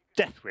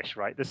Death Wish,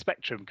 right? The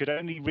Spectrum could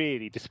only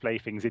really display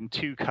things in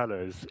 2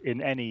 colors in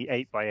any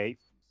 8x8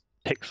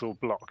 pixel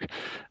block.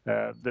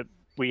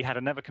 We had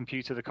another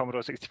computer, the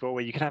Commodore 64,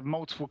 where you could have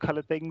multiple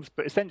colored things,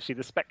 but essentially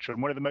the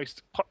Spectrum, one of the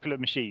most popular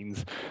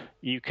machines,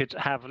 you could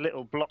have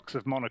little blocks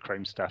of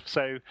monochrome stuff.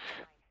 So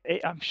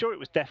I'm sure it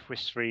was Death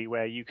Wish 3,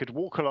 where you could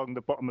walk along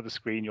the bottom of the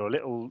screen, your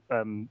little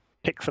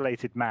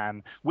pixelated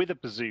man with a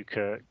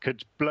bazooka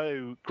could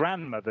blow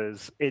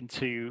grandmothers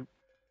into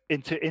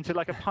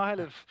like a pile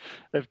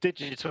of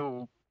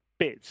digital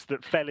bits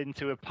that fell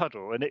into a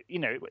puddle, and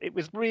it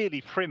was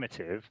really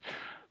primitive,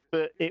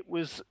 but it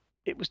was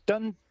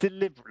done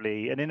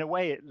deliberately, and in a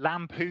way it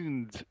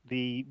lampooned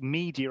the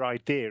media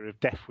idea of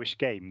Death Wish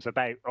games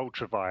about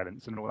ultra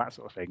violence and all that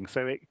sort of thing.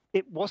 So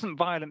it wasn't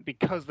violent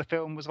because the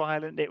film was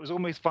violent. It was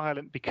almost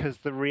violent because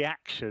the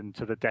reaction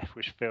to the Death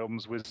Wish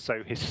films was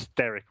so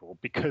hysterical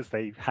because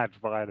they had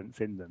violence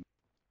in them.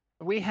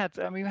 We had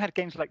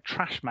games like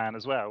Trash Man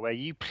as well, where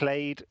you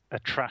played a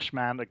trash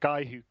man, a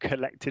guy who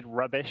collected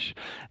rubbish,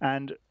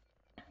 and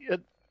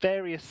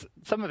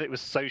some of it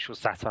was social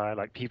satire,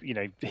 like people,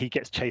 he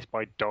gets chased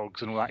by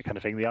dogs and all that kind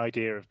of thing, the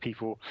idea of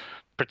people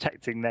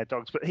protecting their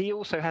dogs. But he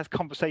also has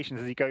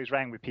conversations as he goes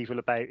around with people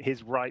about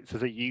his rights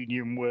as a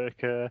union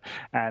worker,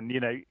 and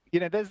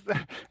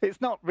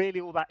it's not really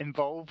all that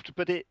involved,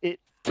 but it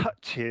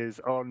touches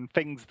on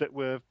things that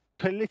were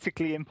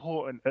politically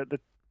important at the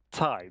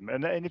time.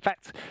 And in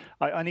fact,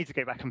 I need to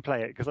go back and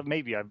play it because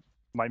maybe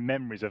my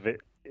memories of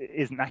it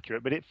isn't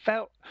accurate, but it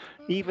felt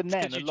even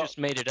then. You just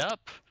made it up.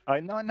 I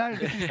know.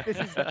 This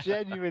is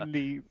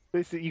genuinely.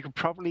 You could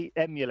probably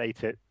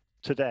emulate it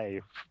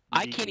today.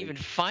 I can't even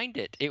find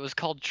it. It was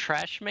called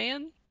Trash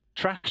Man.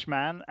 Trash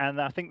Man,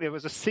 and I think there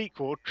was a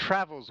sequel,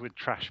 Travels with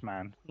Trash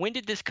Man. When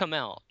did this come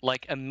out?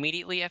 Like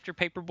immediately after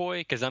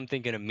Paperboy? Because I'm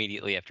thinking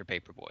immediately after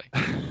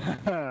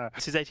Paperboy.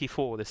 This is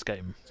 84, this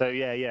game. So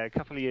yeah, a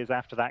couple of years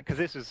after that, because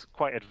this was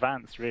quite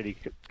advanced, really,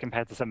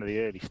 compared to some of the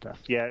early stuff.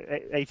 Yeah,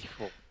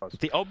 84.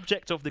 The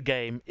object of the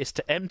game is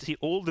to empty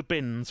all the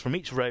bins from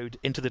each road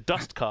into the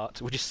dust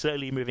cart, which is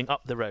slowly moving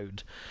up the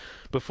road,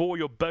 before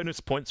your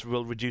bonus points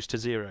will reduce to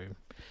 0.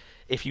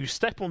 If you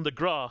step on the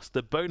grass,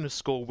 the bonus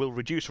score will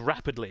reduce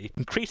rapidly.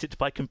 Increase it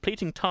by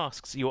completing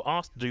tasks you're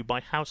asked to do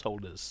by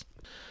householders.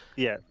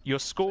 Yeah. Your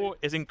score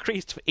is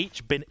increased for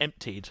each bin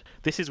emptied.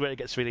 This is where it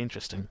gets really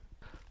interesting.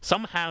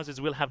 Some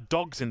houses will have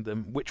dogs in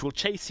them, which will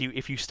chase you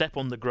if you step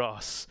on the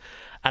grass.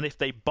 And if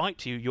they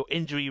bite you, your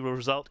injury will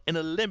result in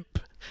a limp,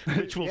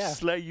 which will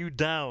slow you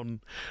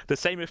down. The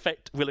same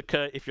effect will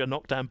occur if you're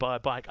knocked down by a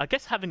bike. I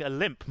guess having a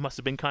limp must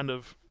have been kind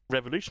of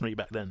revolutionary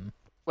back then.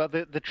 Well,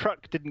 the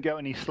truck didn't go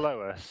any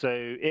slower, so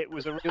it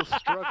was a real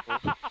struggle.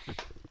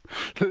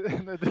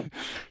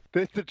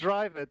 The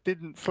driver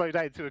didn't slow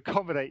down to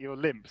accommodate your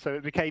limp, so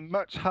it became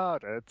much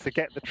harder to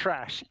get the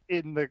trash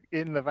in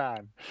the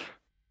van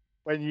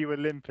when you were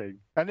limping.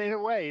 And in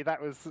a way,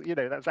 that was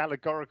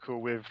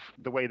allegorical with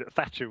the way that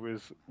Thatcher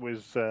was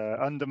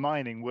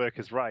undermining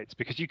workers' rights,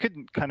 because you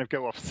couldn't kind of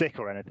go off sick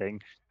or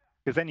anything,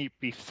 because then you'd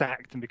be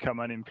sacked and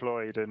become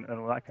unemployed and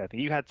all that kind of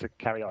thing. You had to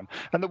carry on.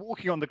 And the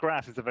walking on the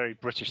grass is a very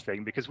British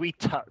thing, because we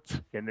tut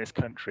in this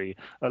country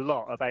a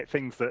lot about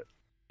things that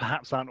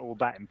perhaps aren't all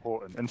that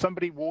important. And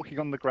somebody walking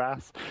on the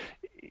grass,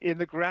 in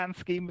the grand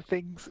scheme of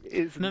things,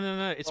 is...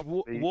 No. It's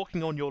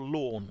walking on your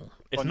lawn.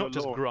 It's not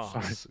just grass.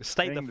 Sorry.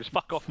 Stay the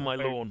fuck off my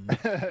lawn.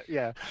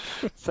 Yeah.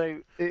 So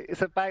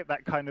it's about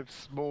that kind of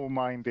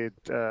small-minded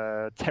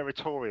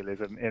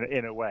territorialism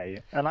in a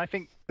way. And I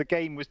think the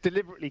game was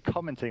deliberately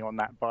commenting on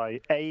that by,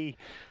 A,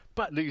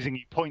 losing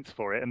you points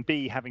for it, and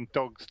B, having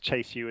dogs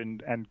chase you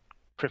and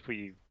cripple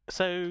you.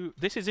 So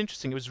this is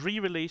interesting. It was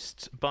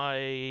re-released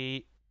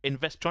by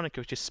Investronica,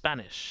 which is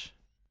Spanish.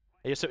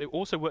 Yeah, so it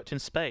also worked in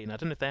Spain. I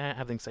don't know if they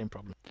have the same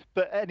problem.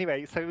 But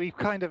anyway, so we've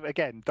kind of,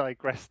 again,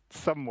 digressed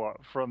somewhat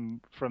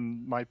from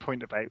my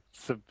point about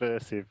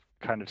subversive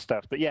kind of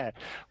stuff. But yeah,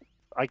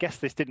 I guess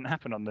this didn't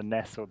happen on the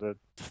NES or the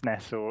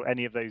SNES or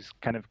any of those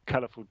kind of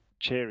colourful,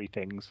 cheery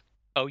things.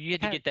 Oh, you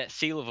had to get that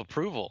seal of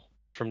approval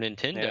from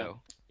Nintendo.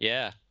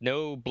 Yeah,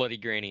 no bloody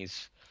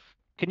grannies.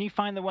 Can you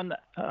find the one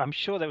that... I'm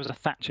sure there was a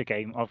Thatcher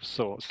game of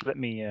sorts. Let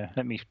me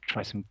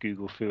try some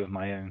Google foo of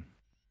my own.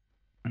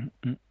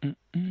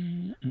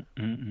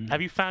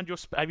 Have you found your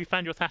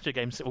Thatcher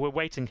games? We're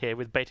waiting here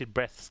with bated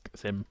breath,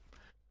 Sim.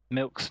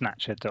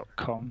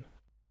 Milksnatcher.com.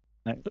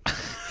 No.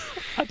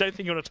 I don't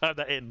think you want to type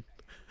that in.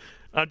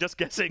 I'm just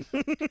guessing.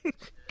 No,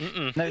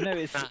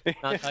 it's not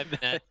typing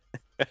that.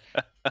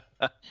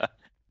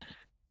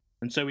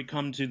 And so we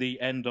come to the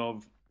end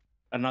of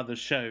another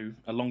show,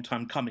 a long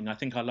time coming. I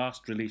think our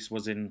last release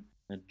was in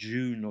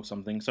June or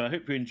something. So I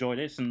hope you enjoyed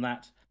it, and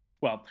that,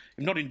 well,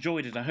 if not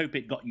enjoyed it, I hope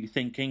it got you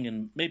thinking,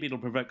 and maybe it'll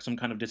provoke some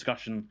kind of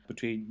discussion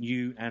between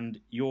you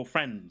and your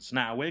friends.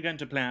 Now, we're going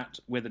to play out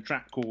with a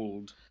track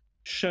called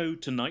Show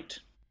Tonight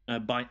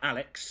by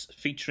Alex,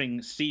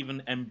 featuring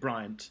Stephen M.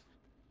 Bryant.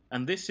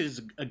 And this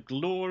is a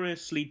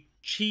gloriously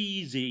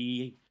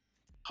cheesy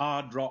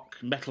hard rock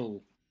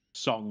metal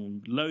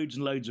song, loads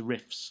and loads of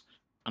riffs.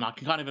 And I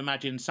can kind of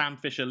imagine Sam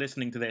Fisher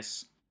listening to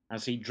this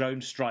as he drone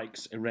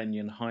strikes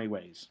Iranian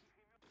highways.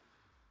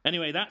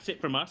 Anyway, that's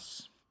it from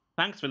us.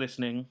 Thanks for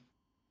listening.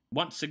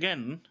 Once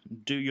again,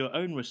 do your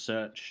own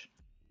research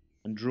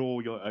and draw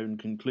your own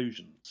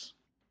conclusions.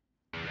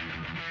 We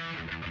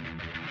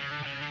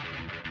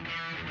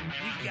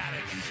got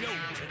a show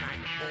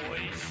tonight,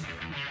 boys.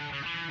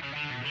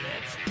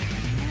 Let's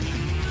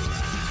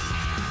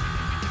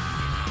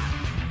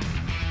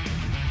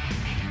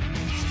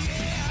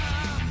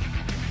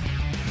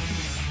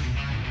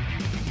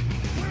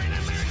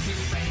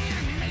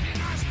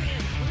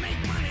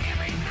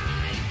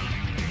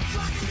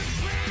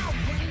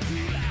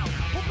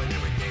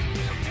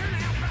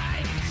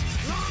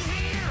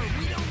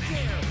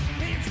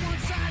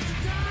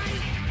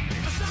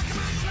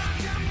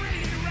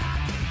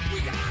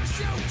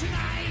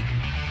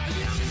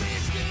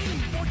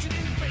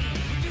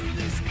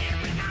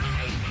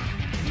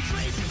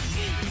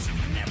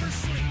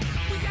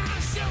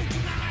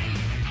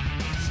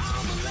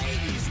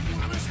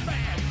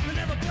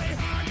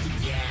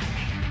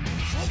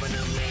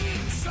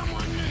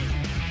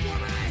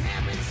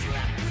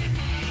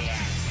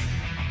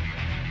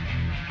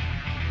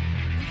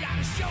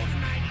show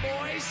tonight,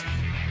 boys.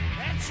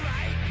 That's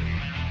right.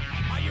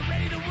 Are you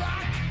ready to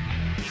rock?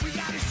 We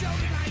got a show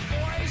tonight,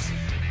 boys.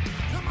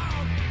 Come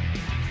on.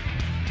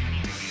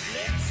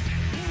 Let's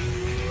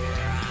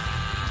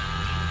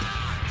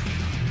rock.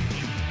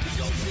 We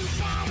go too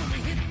far when we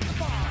hit the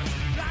bars.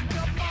 Rock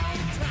up all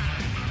the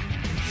time.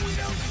 We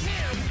don't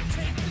care, we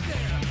take the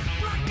dare.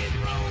 Rock and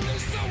roll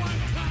is so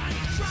unkind.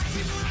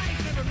 Rockin' right,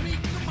 never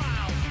meet the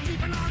mile.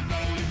 Keeping our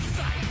goal in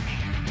sight.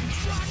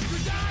 It's rock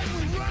or die,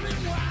 we're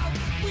running wild.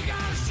 We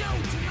got a show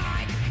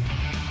tonight.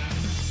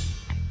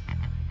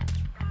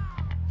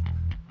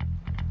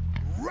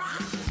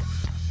 Rock.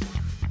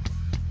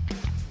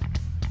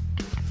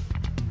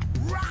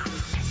 Rock.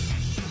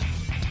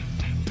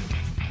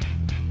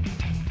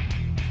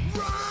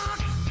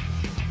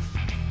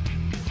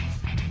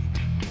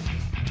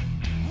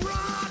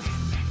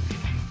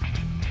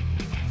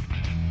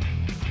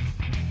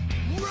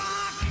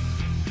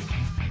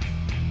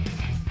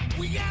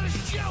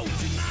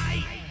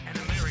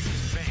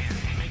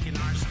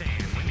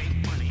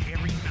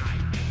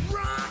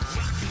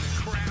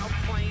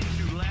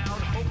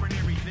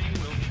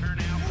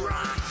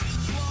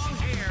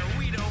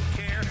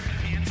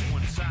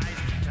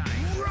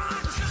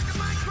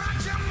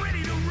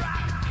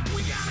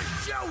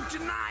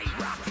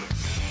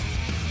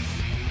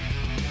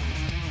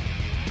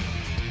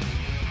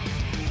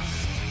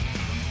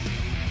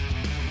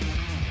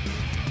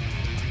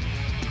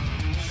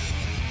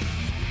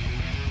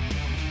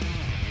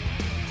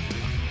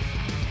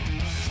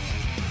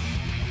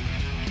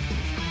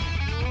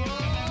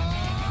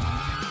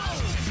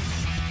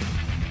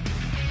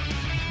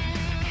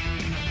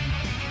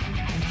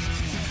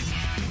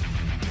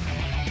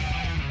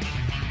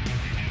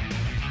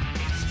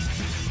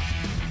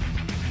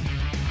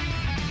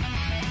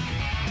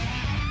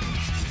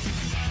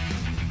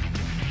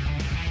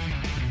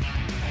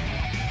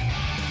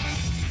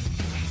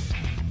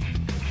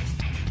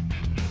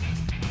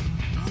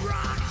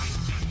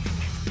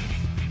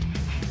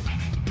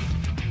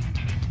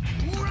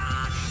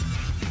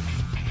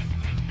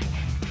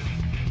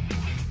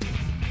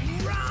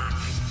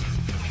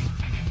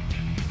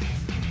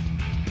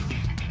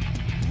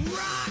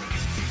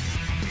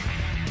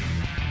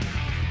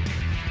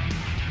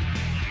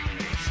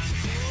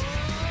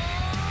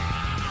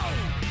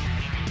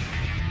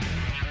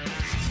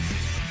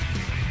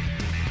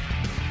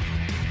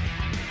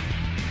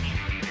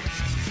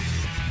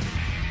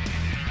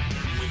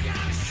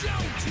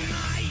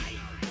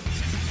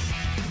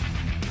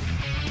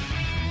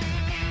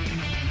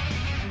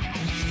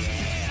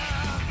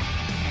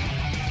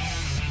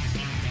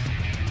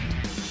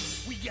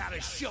 got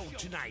a show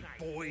tonight,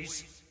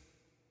 boys.